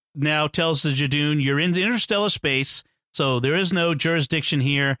 Ruth now tells the Judoon, you're in interstellar space, so there is no jurisdiction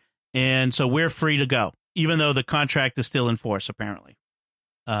here, and so we're free to go, even though the contract is still in force, apparently.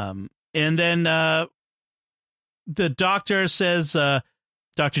 And then the Doctor says,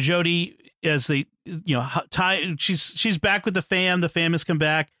 Dr. Jody, as she's back with the fam. The fam has come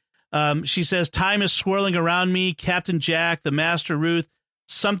back. She says, time is swirling around me. Captain Jack, the Master Ruth,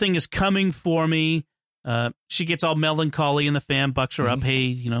 something is coming for me. She gets all melancholy, and the fam bucks her up.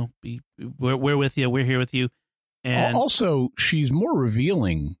 Hey, we're with you. We're here with you. And also, she's more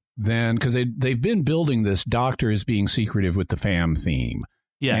revealing than, because they've been building this Doctor as being secretive with the fam theme.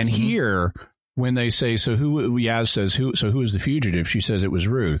 Yes. And here, when they say, Yaz says, who is the fugitive? She says it was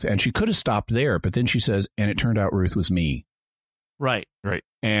Ruth. And she could have stopped there, but then she says, and it turned out Ruth was me. Right.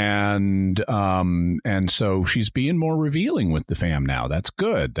 And so she's being more revealing with the fam now. That's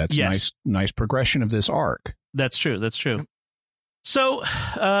good. That's nice progression of this arc. That's true. So,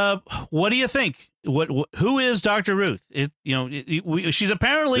 what do you think? Who is Dr. Ruth? She's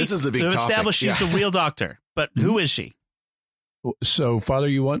apparently, this is the big established she's the real Doctor, but who is she? So, Father,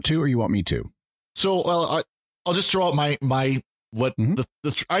 you want to, or you want me to? So, I'll just throw out I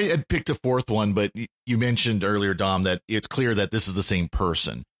had picked a 4th one, but you mentioned earlier, Dom, that it's clear that this is the same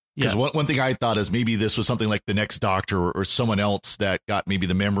person. Because one thing I thought is maybe this was something like the next Doctor or someone else that got maybe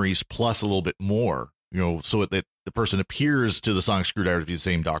the memories plus a little bit more, so that the person appears to the Sonic Screwdriver to be the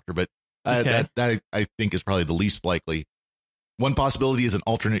same Doctor. But that I think is probably the least likely. One possibility is an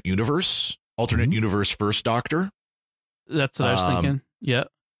alternate universe first Doctor. That's what I was thinking. Yeah.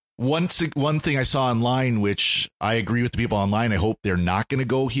 One thing I saw online, which I agree with the people online, I hope they're not going to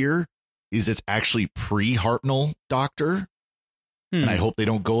go here, is it's actually pre-Hartnell Doctor. And I hope they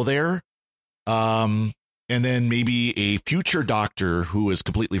don't go there. And then maybe a future Doctor who is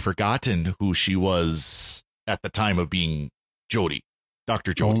completely forgotten who she was at the time of being Jodie.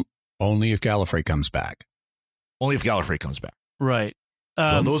 Dr. Jodie. Only if Gallifrey comes back. Right.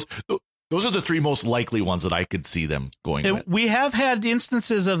 So those are the 3 most likely ones that I could see them going with. We have had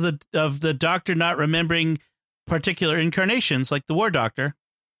instances of the Doctor not remembering particular incarnations, like the War Doctor.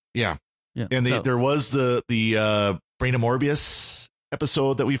 Yeah. And there was the Brain of Morbius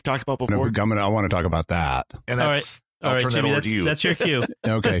episode that we've talked about before. I want to talk about that. And that's I'll turn that over to you. That's your cue.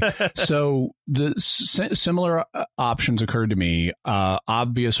 Okay. So the similar options occurred to me.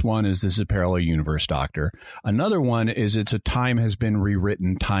 Obvious one is this is a parallel universe Doctor. Another one is it's a time has been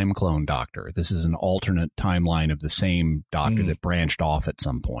rewritten time clone Doctor. This is an alternate timeline of the same Doctor that branched off at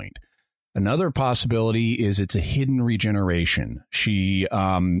some point. Another possibility is it's a hidden regeneration. She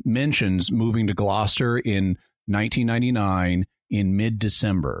mentions moving to Gloucester in 1999 in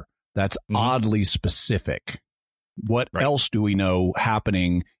mid-December. That's oddly specific. What else do we know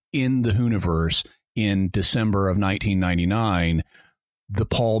happening in the Whoniverse in December of 1999? The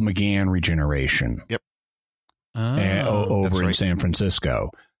Paul McGann regeneration. Yep. Over in San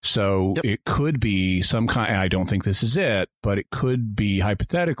Francisco. So it could be some kind, I don't think this is it, but it could be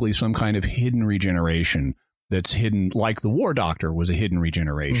hypothetically some kind of hidden regeneration that's hidden, like the War Doctor was a hidden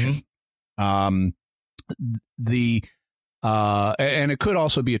regeneration. and it could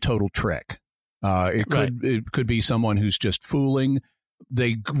also be a total trick. It could be someone who's just fooling.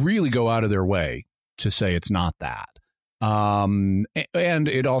 They really go out of their way to say it's not that. And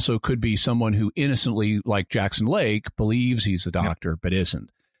it also could be someone who innocently, like Jackson Lake, believes he's the doctor, but isn't.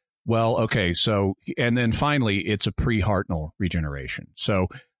 Well, okay. So, and then finally, it's a pre-Hartnell regeneration. So,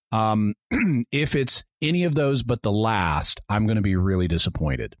 if it's any of those but the last, I'm going to be really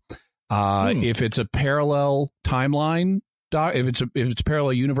disappointed. If it's a parallel timeline, if it's a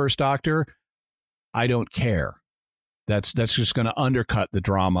parallel universe doctor, I don't care. That's just going to undercut the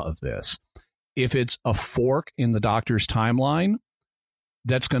drama of this. If it's a fork in the doctor's timeline,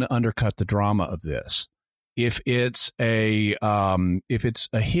 that's going to undercut the drama of this. If it's a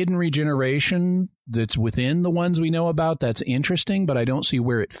hidden regeneration that's within the ones we know about, that's interesting, but I don't see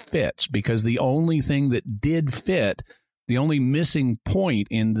where it fits, because the only thing that did fit, the only missing point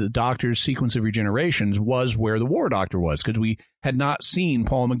in the doctor's sequence of regenerations was where the War Doctor was, because we had not seen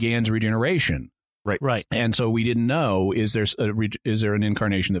Paul McGann's regeneration. Right. And so we didn't know, is there an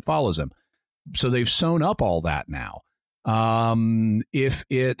incarnation that follows him? So they've sewn up all that now. If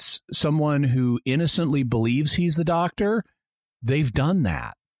it's someone who innocently believes he's the doctor, they've done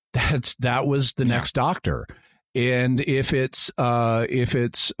that. That was the next doctor. And if it's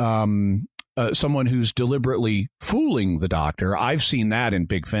someone who's deliberately fooling the doctor, I've seen that in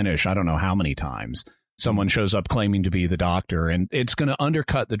Big Finish. I don't know how many times someone shows up claiming to be the doctor, and it's going to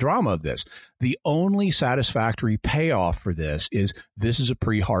undercut the drama of this. The only satisfactory payoff for this is a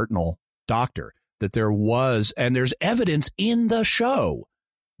pre-Hartnell doctor, that there was, and there's evidence in the show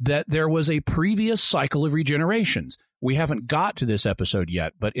that there was a previous cycle of regenerations. We haven't got to this episode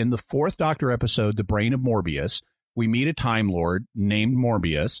yet, but in the fourth Doctor episode, The Brain of Morbius, we meet a Time Lord named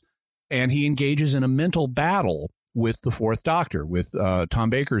Morbius, and he engages in a mental battle with the fourth Doctor, with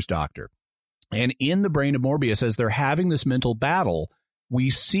Tom Baker's doctor. And in The Brain of Morbius, as they're having this mental battle, we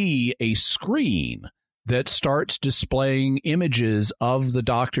see a screen that starts displaying images of the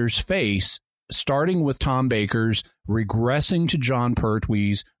doctor's face, starting with Tom Baker's, regressing to John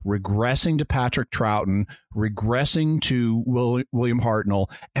Pertwee's, regressing to Patrick Troughton, regressing to William Hartnell,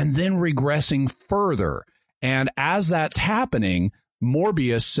 and then regressing further. And as that's happening,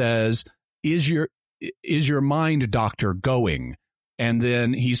 Morbius says, is your mind, doctor, going? And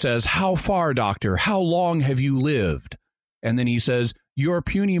then he says, how far, doctor? How long have you lived? And then he says, your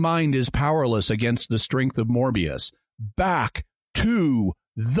puny mind is powerless against the strength of Morbius. Back to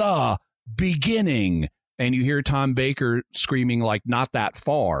the beginning. And you hear Tom Baker screaming like, not that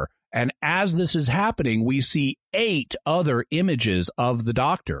far. And as this is happening, we see 8 other images of the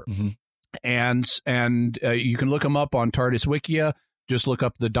doctor. Mm-hmm. And you can look them up on TARDIS Wikia. Just look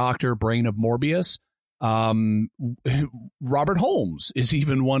up the Doctor Brain of Morbius. Robert Holmes is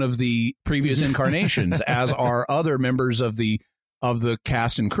even one of the previous incarnations, as are other members of the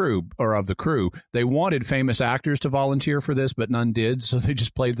cast and crew, or of the crew. They wanted famous actors to volunteer for this, but none did, so they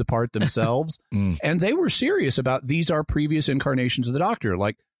just played the part themselves. And they were serious about, these are previous incarnations of the Doctor.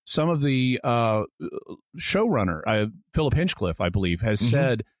 Like some of the showrunner, Philip Hinchcliffe, I believe, has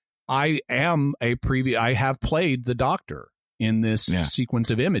said, I have played the Doctor in this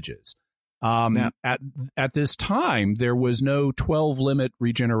sequence of images. At this time, there was no 12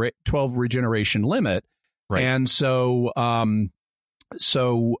 regeneration limit. Right. And so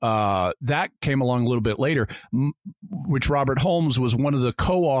that came along a little bit later, which Robert Holmes was one of the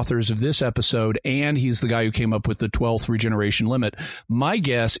co-authors of this episode, and he's the guy who came up with the 12th regeneration limit. My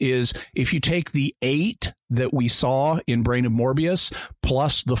guess is if you take the 8 that we saw in Brain of Morbius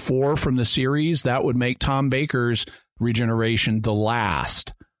plus the 4 from the series, that would make Tom Baker's regeneration the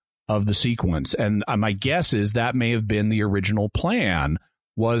last of the sequence. And my guess is that may have been the original plan,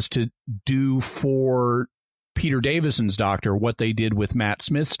 was to do for Peter Davison's Doctor what they did with Matt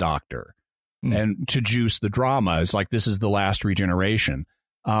Smith's Doctor, and to juice the drama. It's like, this is the last regeneration.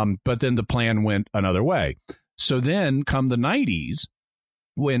 But then the plan went another way. So then come the 90s,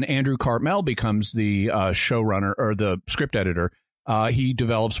 when Andrew Cartmel becomes the showrunner or the script editor, he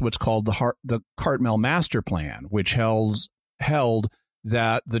develops what's called the Cartmel Master Plan, which held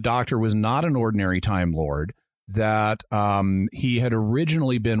that the Doctor was not an ordinary Time Lord, that he had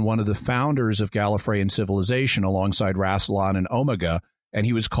originally been one of the founders of Gallifreyan civilization alongside Rassilon and Omega, and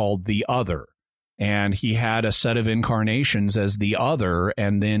he was called the Other. And he had a set of incarnations as the Other,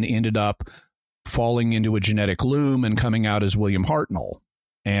 and then ended up falling into a genetic loom and coming out as William Hartnell,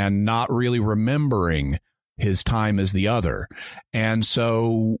 and not really remembering his time as the Other. And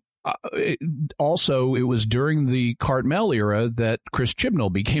so it was during the Cartmel era that Chris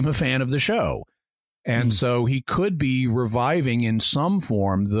Chibnall became a fan of the show. And so he could be reviving in some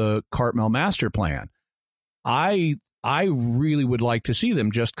form the Cartmel Master Plan. I really would like to see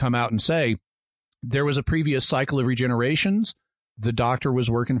them just come out and say there was a previous cycle of regenerations. The Doctor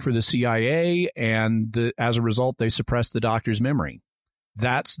was working for the CIA, and as a result, they suppressed the Doctor's memory.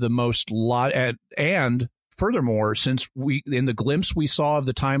 That's the most and furthermore, since in the glimpse we saw of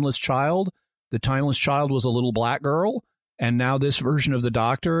the Timeless Child was a little black girl, and now this version of the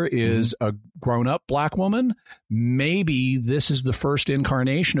Doctor is a grown-up black woman. Maybe this is the first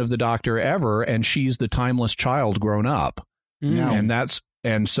incarnation of the Doctor ever, and she's the Timeless Child grown up.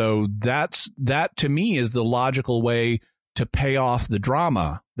 And so that to me is the logical way to pay off the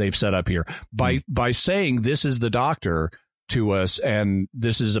drama they've set up here by saying this is the Doctor to us, and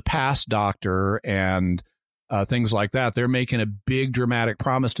this is a past Doctor, and things like that. They're making a big dramatic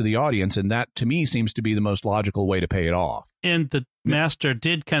promise to the audience, and that to me seems to be the most logical way to pay it off. And the Master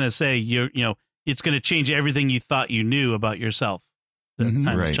did kind of say, it's going to change everything you thought you knew about yourself, the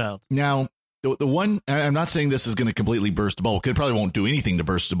Timeless Child. Now, the one, I'm not saying this is going to completely burst the bubble, because it probably won't do anything to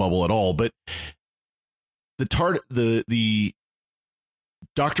burst the bubble at all, but the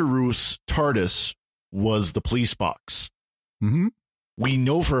Dr. Ruth's TARDIS was the police box. We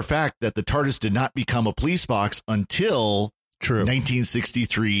know for a fact that the TARDIS did not become a police box until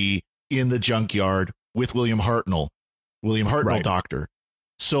 1963 in the junkyard with William Hartnell, Doctor.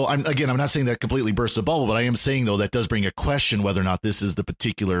 So I'm not saying that completely bursts the bubble, but I am saying, though, that does bring a question whether or not this is the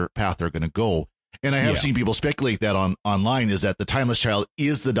particular path they're going to go. And I have seen people speculate that online, is that the Timeless Child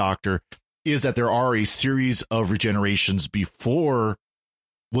is the Doctor, is that there are a series of regenerations before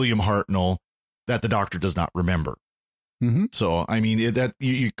William Hartnell that the Doctor does not remember. So, I mean, that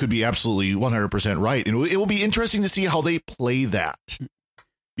you could be absolutely 100% right. And it will be interesting to see how they play that,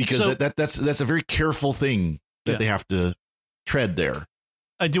 because that's a very careful thing that they have to tread there.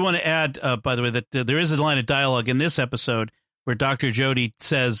 I do want to add, by the way, that there is a line of dialogue in this episode where Dr. Jodie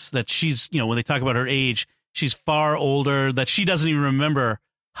says that she's, when they talk about her age, she's far older, that she doesn't even remember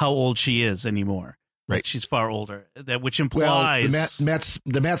how old she is anymore. Right. She's far older, which implies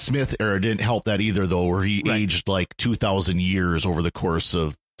the Matt Smith era didn't help that either, though, where he aged like 2,000 years over the course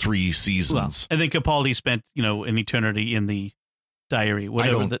of 3 seasons. I think Capaldi spent, an eternity in the diary.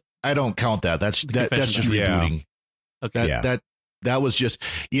 Whatever. I don't count that. That's just rebooting. Okay. That was just,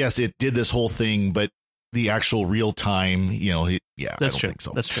 yes, it did this whole thing, but the actual real time, that's true. Think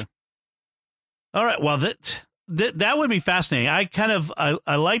so. That's true. All right. Well, that would be fascinating.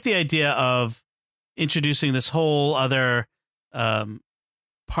 I like the idea of introducing this whole other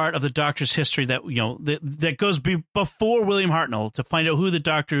part of the Doctor's history that that goes before William Hartnell, to find out who the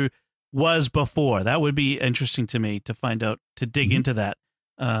Doctor was before. That would be interesting to me to find out, to dig into that.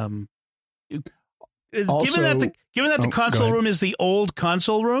 Also, given that the console room is the old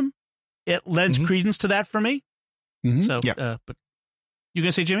console room, it lends credence to that for me. So, but you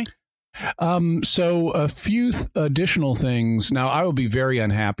gonna say, Jimmy? So a few additional things. Now, I will be very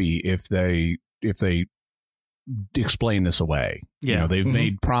unhappy if they explain this away. They've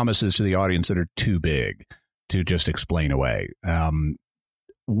made promises to the audience that are too big to just explain away.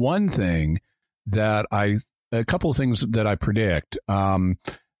 One thing that a couple of things that I predict.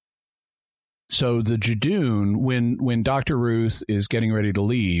 So the Judoon, when Dr. Ruth is getting ready to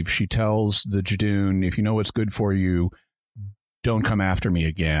leave, she tells the Judoon, if you know what's good for you, don't come after me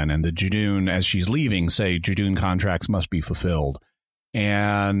again. And the Judoon, as she's leaving, say Judoon contracts must be fulfilled.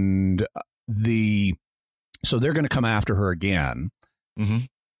 And so they're going to come after her again,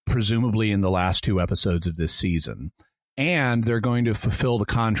 presumably in the last 2 episodes of this season. And they're going to fulfill the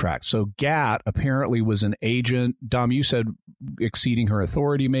contract. So Gat apparently was an agent. Dom, you said exceeding her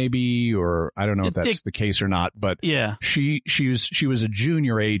authority, maybe, or I don't know if that's the case or not. But she was a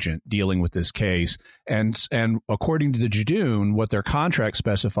junior agent dealing with this case. And according to the Judoon, what their contract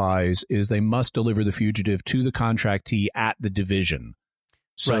specifies is they must deliver the fugitive to the contractee at the division.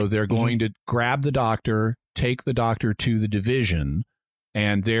 So they're going to grab the Doctor, take the Doctor to the division,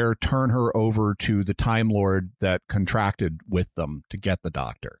 and there turn her over to the Time Lord that contracted with them to get the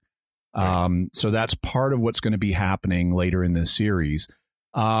Doctor. So that's part of what's going to be happening later in this series.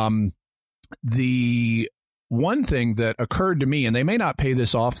 The one thing that occurred to me, and they may not pay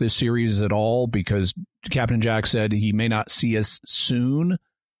this off this series at all, because Captain Jack said he may not see us soon.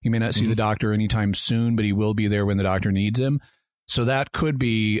 He may not see the Doctor anytime soon, but he will be there when the Doctor needs him. So that could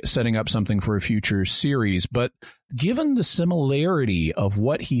be setting up something for a future series. But given the similarity of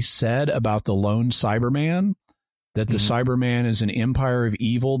what he said about the lone Cyberman, that the Cyberman is an empire of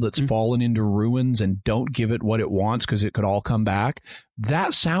evil that's fallen into ruins and don't give it what it wants because it could all come back.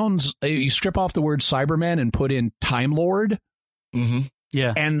 That sounds, you strip off the word Cyberman and put in Time Lord.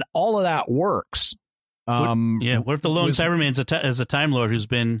 Yeah. And all of that works. What if the lone Cyberman is a Time Lord who's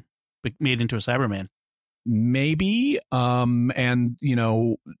been made into a Cyberman? maybe. And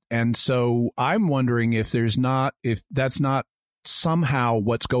so I'm wondering if that's not somehow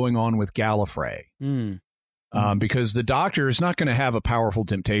what's going on with Gallifrey. Because the Doctor is not going to have a powerful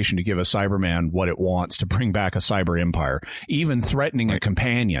temptation to give a Cyberman what it wants to bring back a cyber empire. Even threatening a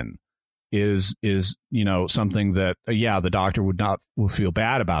companion is something that, the Doctor will feel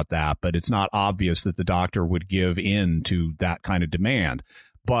bad about that, but it's not obvious that the Doctor would give in to that kind of demand.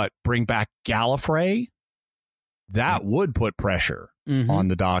 But bring back Gallifrey, that would put pressure on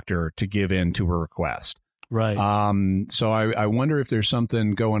the Doctor to give in to a request. Right. So I wonder if there's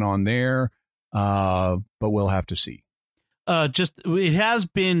something going on there, but we'll have to see. It has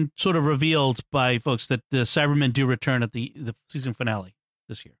been sort of revealed by folks that the Cybermen do return at the season finale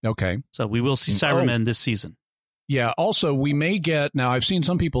this year. Okay. So we will see Cybermen this season. Yeah. Also, we may get, now I've seen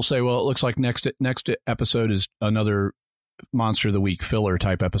some people say, well, it looks like next episode is another Monster of the Week filler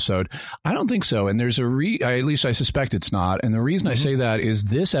type episode. I don't think so. And there's at least I suspect it's not. And the reason I say that is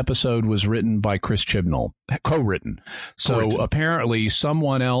this episode was written by Chris Chibnall, co-written. So apparently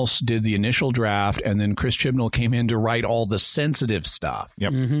someone else did the initial draft, and then Chris Chibnall came in to write all the sensitive stuff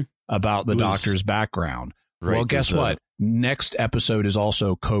about the Doctor's background. Right, well, guess what? Next episode is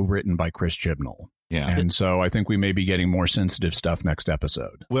also co-written by Chris Chibnall. Yeah. And so I think we may be getting more sensitive stuff next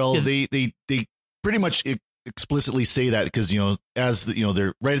episode. Well, they pretty much explicitly say that because,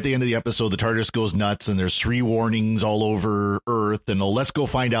 they're right at the end of the episode, the TARDIS goes nuts and there's 3 warnings all over Earth, and let's go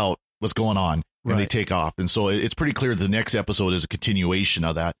find out what's going on. And they take off. And so it's pretty clear the next episode is a continuation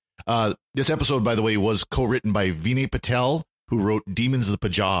of that. This episode, by the way, was co-written by Vinay Patel, who wrote Demons of the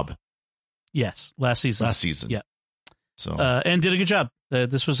Punjab. Yes. Last season. Yeah. So and did a good job.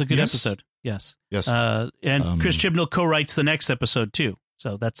 This was a good episode. Yes. And Chris Chibnall co-writes the next episode too.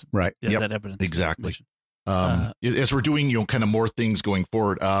 So that's right. That evidence. Exactly. As we're doing, kind of more things going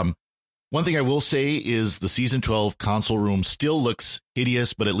forward. One thing I will say is the season 12 console room still looks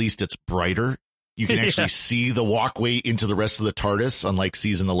hideous, but at least it's brighter. You can actually see the walkway into the rest of the TARDIS, unlike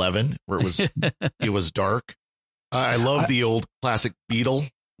season 11, where it was dark. I love the old classic Beetle.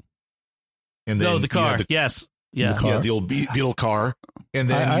 And then the car. Yes. Yeah. The old Beetle car. And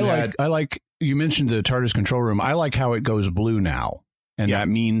then I like you mentioned the TARDIS control room. I like how it goes blue now. And that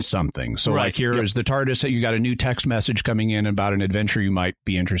means something. So like here is the TARDIS that you got a new text message coming in about an adventure you might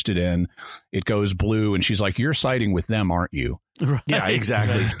be interested in. It goes blue and she's like, you're siding with them, aren't you? Right. Yeah,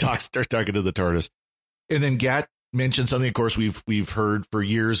 exactly. Start talking to the TARDIS. And then Gat mentioned something, of course, we've heard for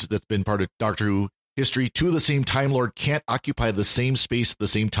years that's been part of Doctor Who history. 2 of the same Time Lord can't occupy the same space at the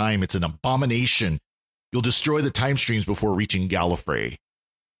same time. It's an abomination. You'll destroy the time streams before reaching Gallifrey.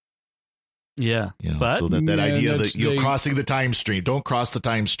 Yeah, but so that idea that you're crossing the time stream, don't cross the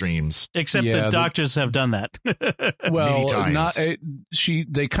time streams. Except that Doctors have done that. Well, many times.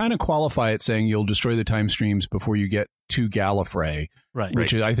 They kind of qualify it saying you'll destroy the time streams before you get to Gallifrey, right?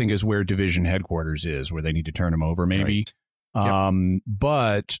 Which I think is where Division headquarters is, where they need to turn them over, maybe. Right.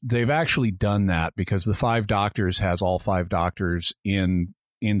 But they've actually done that because the 5 Doctors has all 5 Doctors in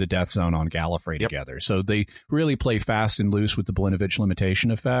the Death Zone on Gallifrey together. So they really play fast and loose with the Blinovitch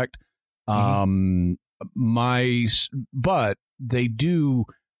limitation effect. But they do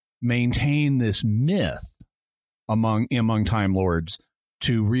maintain this myth among Time Lords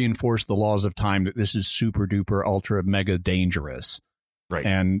to reinforce the laws of time that this is super duper ultra mega dangerous.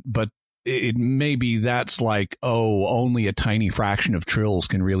 Right. But it maybe that's like, only a tiny fraction of Trills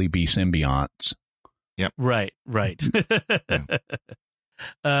can really be symbionts. Yep. Right.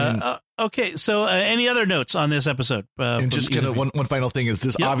 Okay, so any other notes on this episode? And just kind of one final thing is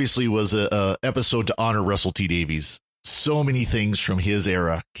this obviously was a episode to honor Russell T Davies. So many things from his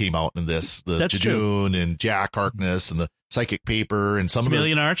era came out in this. The Judoon and Jack Harkness and the Psychic Paper and some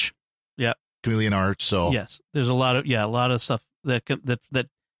Chameleon Arch. Yeah. Chameleon Arch. So yes, there's a lot of stuff that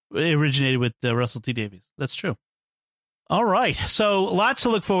originated with Russell T Davies. That's true. All right, so lots to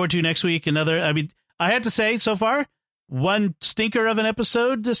look forward to next week. I had to say so far, one stinker of an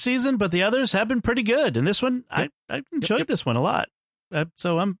episode this season, but the others have been pretty good. And this one, I enjoyed this one a lot.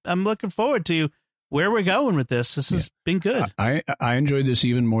 So I'm looking forward to where we're going with this. This has been good. I enjoyed this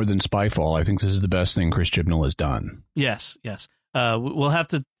even more than Spyfall. I think this is the best thing Chris Chibnall has done. Yes. We'll have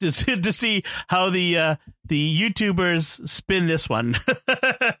to see how the YouTubers spin this one.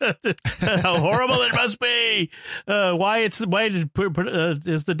 How horrible it must be. Why is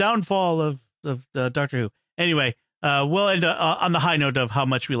the downfall of Doctor Who. Anyway, we'll end on the high note of how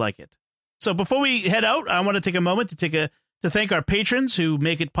much we like it. So before we head out, I want to take a moment to thank our patrons who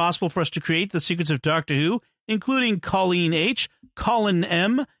make it possible for us to create The Secrets of Doctor Who, including Colleen H., Colin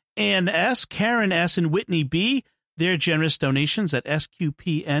M., Ann S., Karen S., and Whitney B. Their generous donations at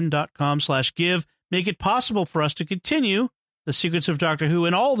sqpn.com/give make it possible for us to continue the Secrets of Doctor Who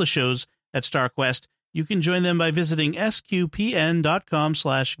and all the shows at StarQuest, you can join them by visiting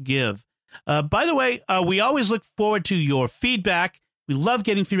sqpn.com/give. By the way, we always look forward to your feedback. We love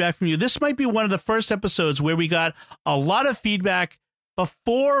getting feedback from you. This might be one of the first episodes where we got a lot of feedback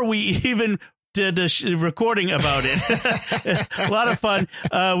before we even did a recording about it. A lot of fun.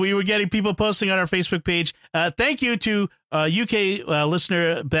 We were getting people posting on our Facebook page. Thank you to UK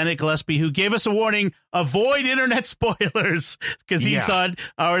listener Bennett Gillespie, who gave us a warning: avoid internet spoilers, because he saw it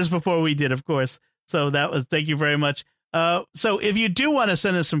hours before we did, of course. So thank you very much. So if you do want to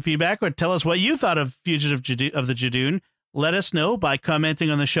send us some feedback or tell us what you thought of Fugitive of the Judoon, let us know by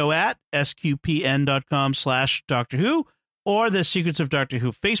commenting on the show at sqpn.com/Doctor Who or the Secrets of Doctor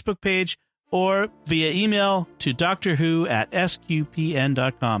Who Facebook page, or via email to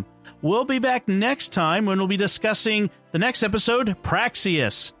doctorwho@sqpn.com. We'll be back next time when we'll be discussing the next episode,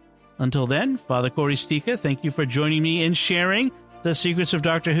 Praxeus. Until then, Father Corey Stika, thank you for joining me in sharing the Secrets of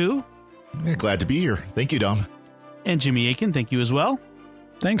Doctor Who. Yeah, glad to be here. Thank you, Dom. And Jimmy Aiken, thank you as well.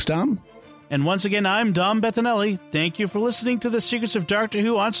 Thanks, Dom. And once again, I'm Dom Bettinelli. Thank you for listening to the Secrets of Doctor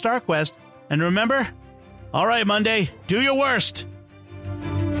Who on StarQuest. And remember, all right, Monday, do your worst.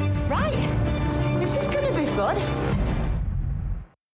 Right. This is going to be fun.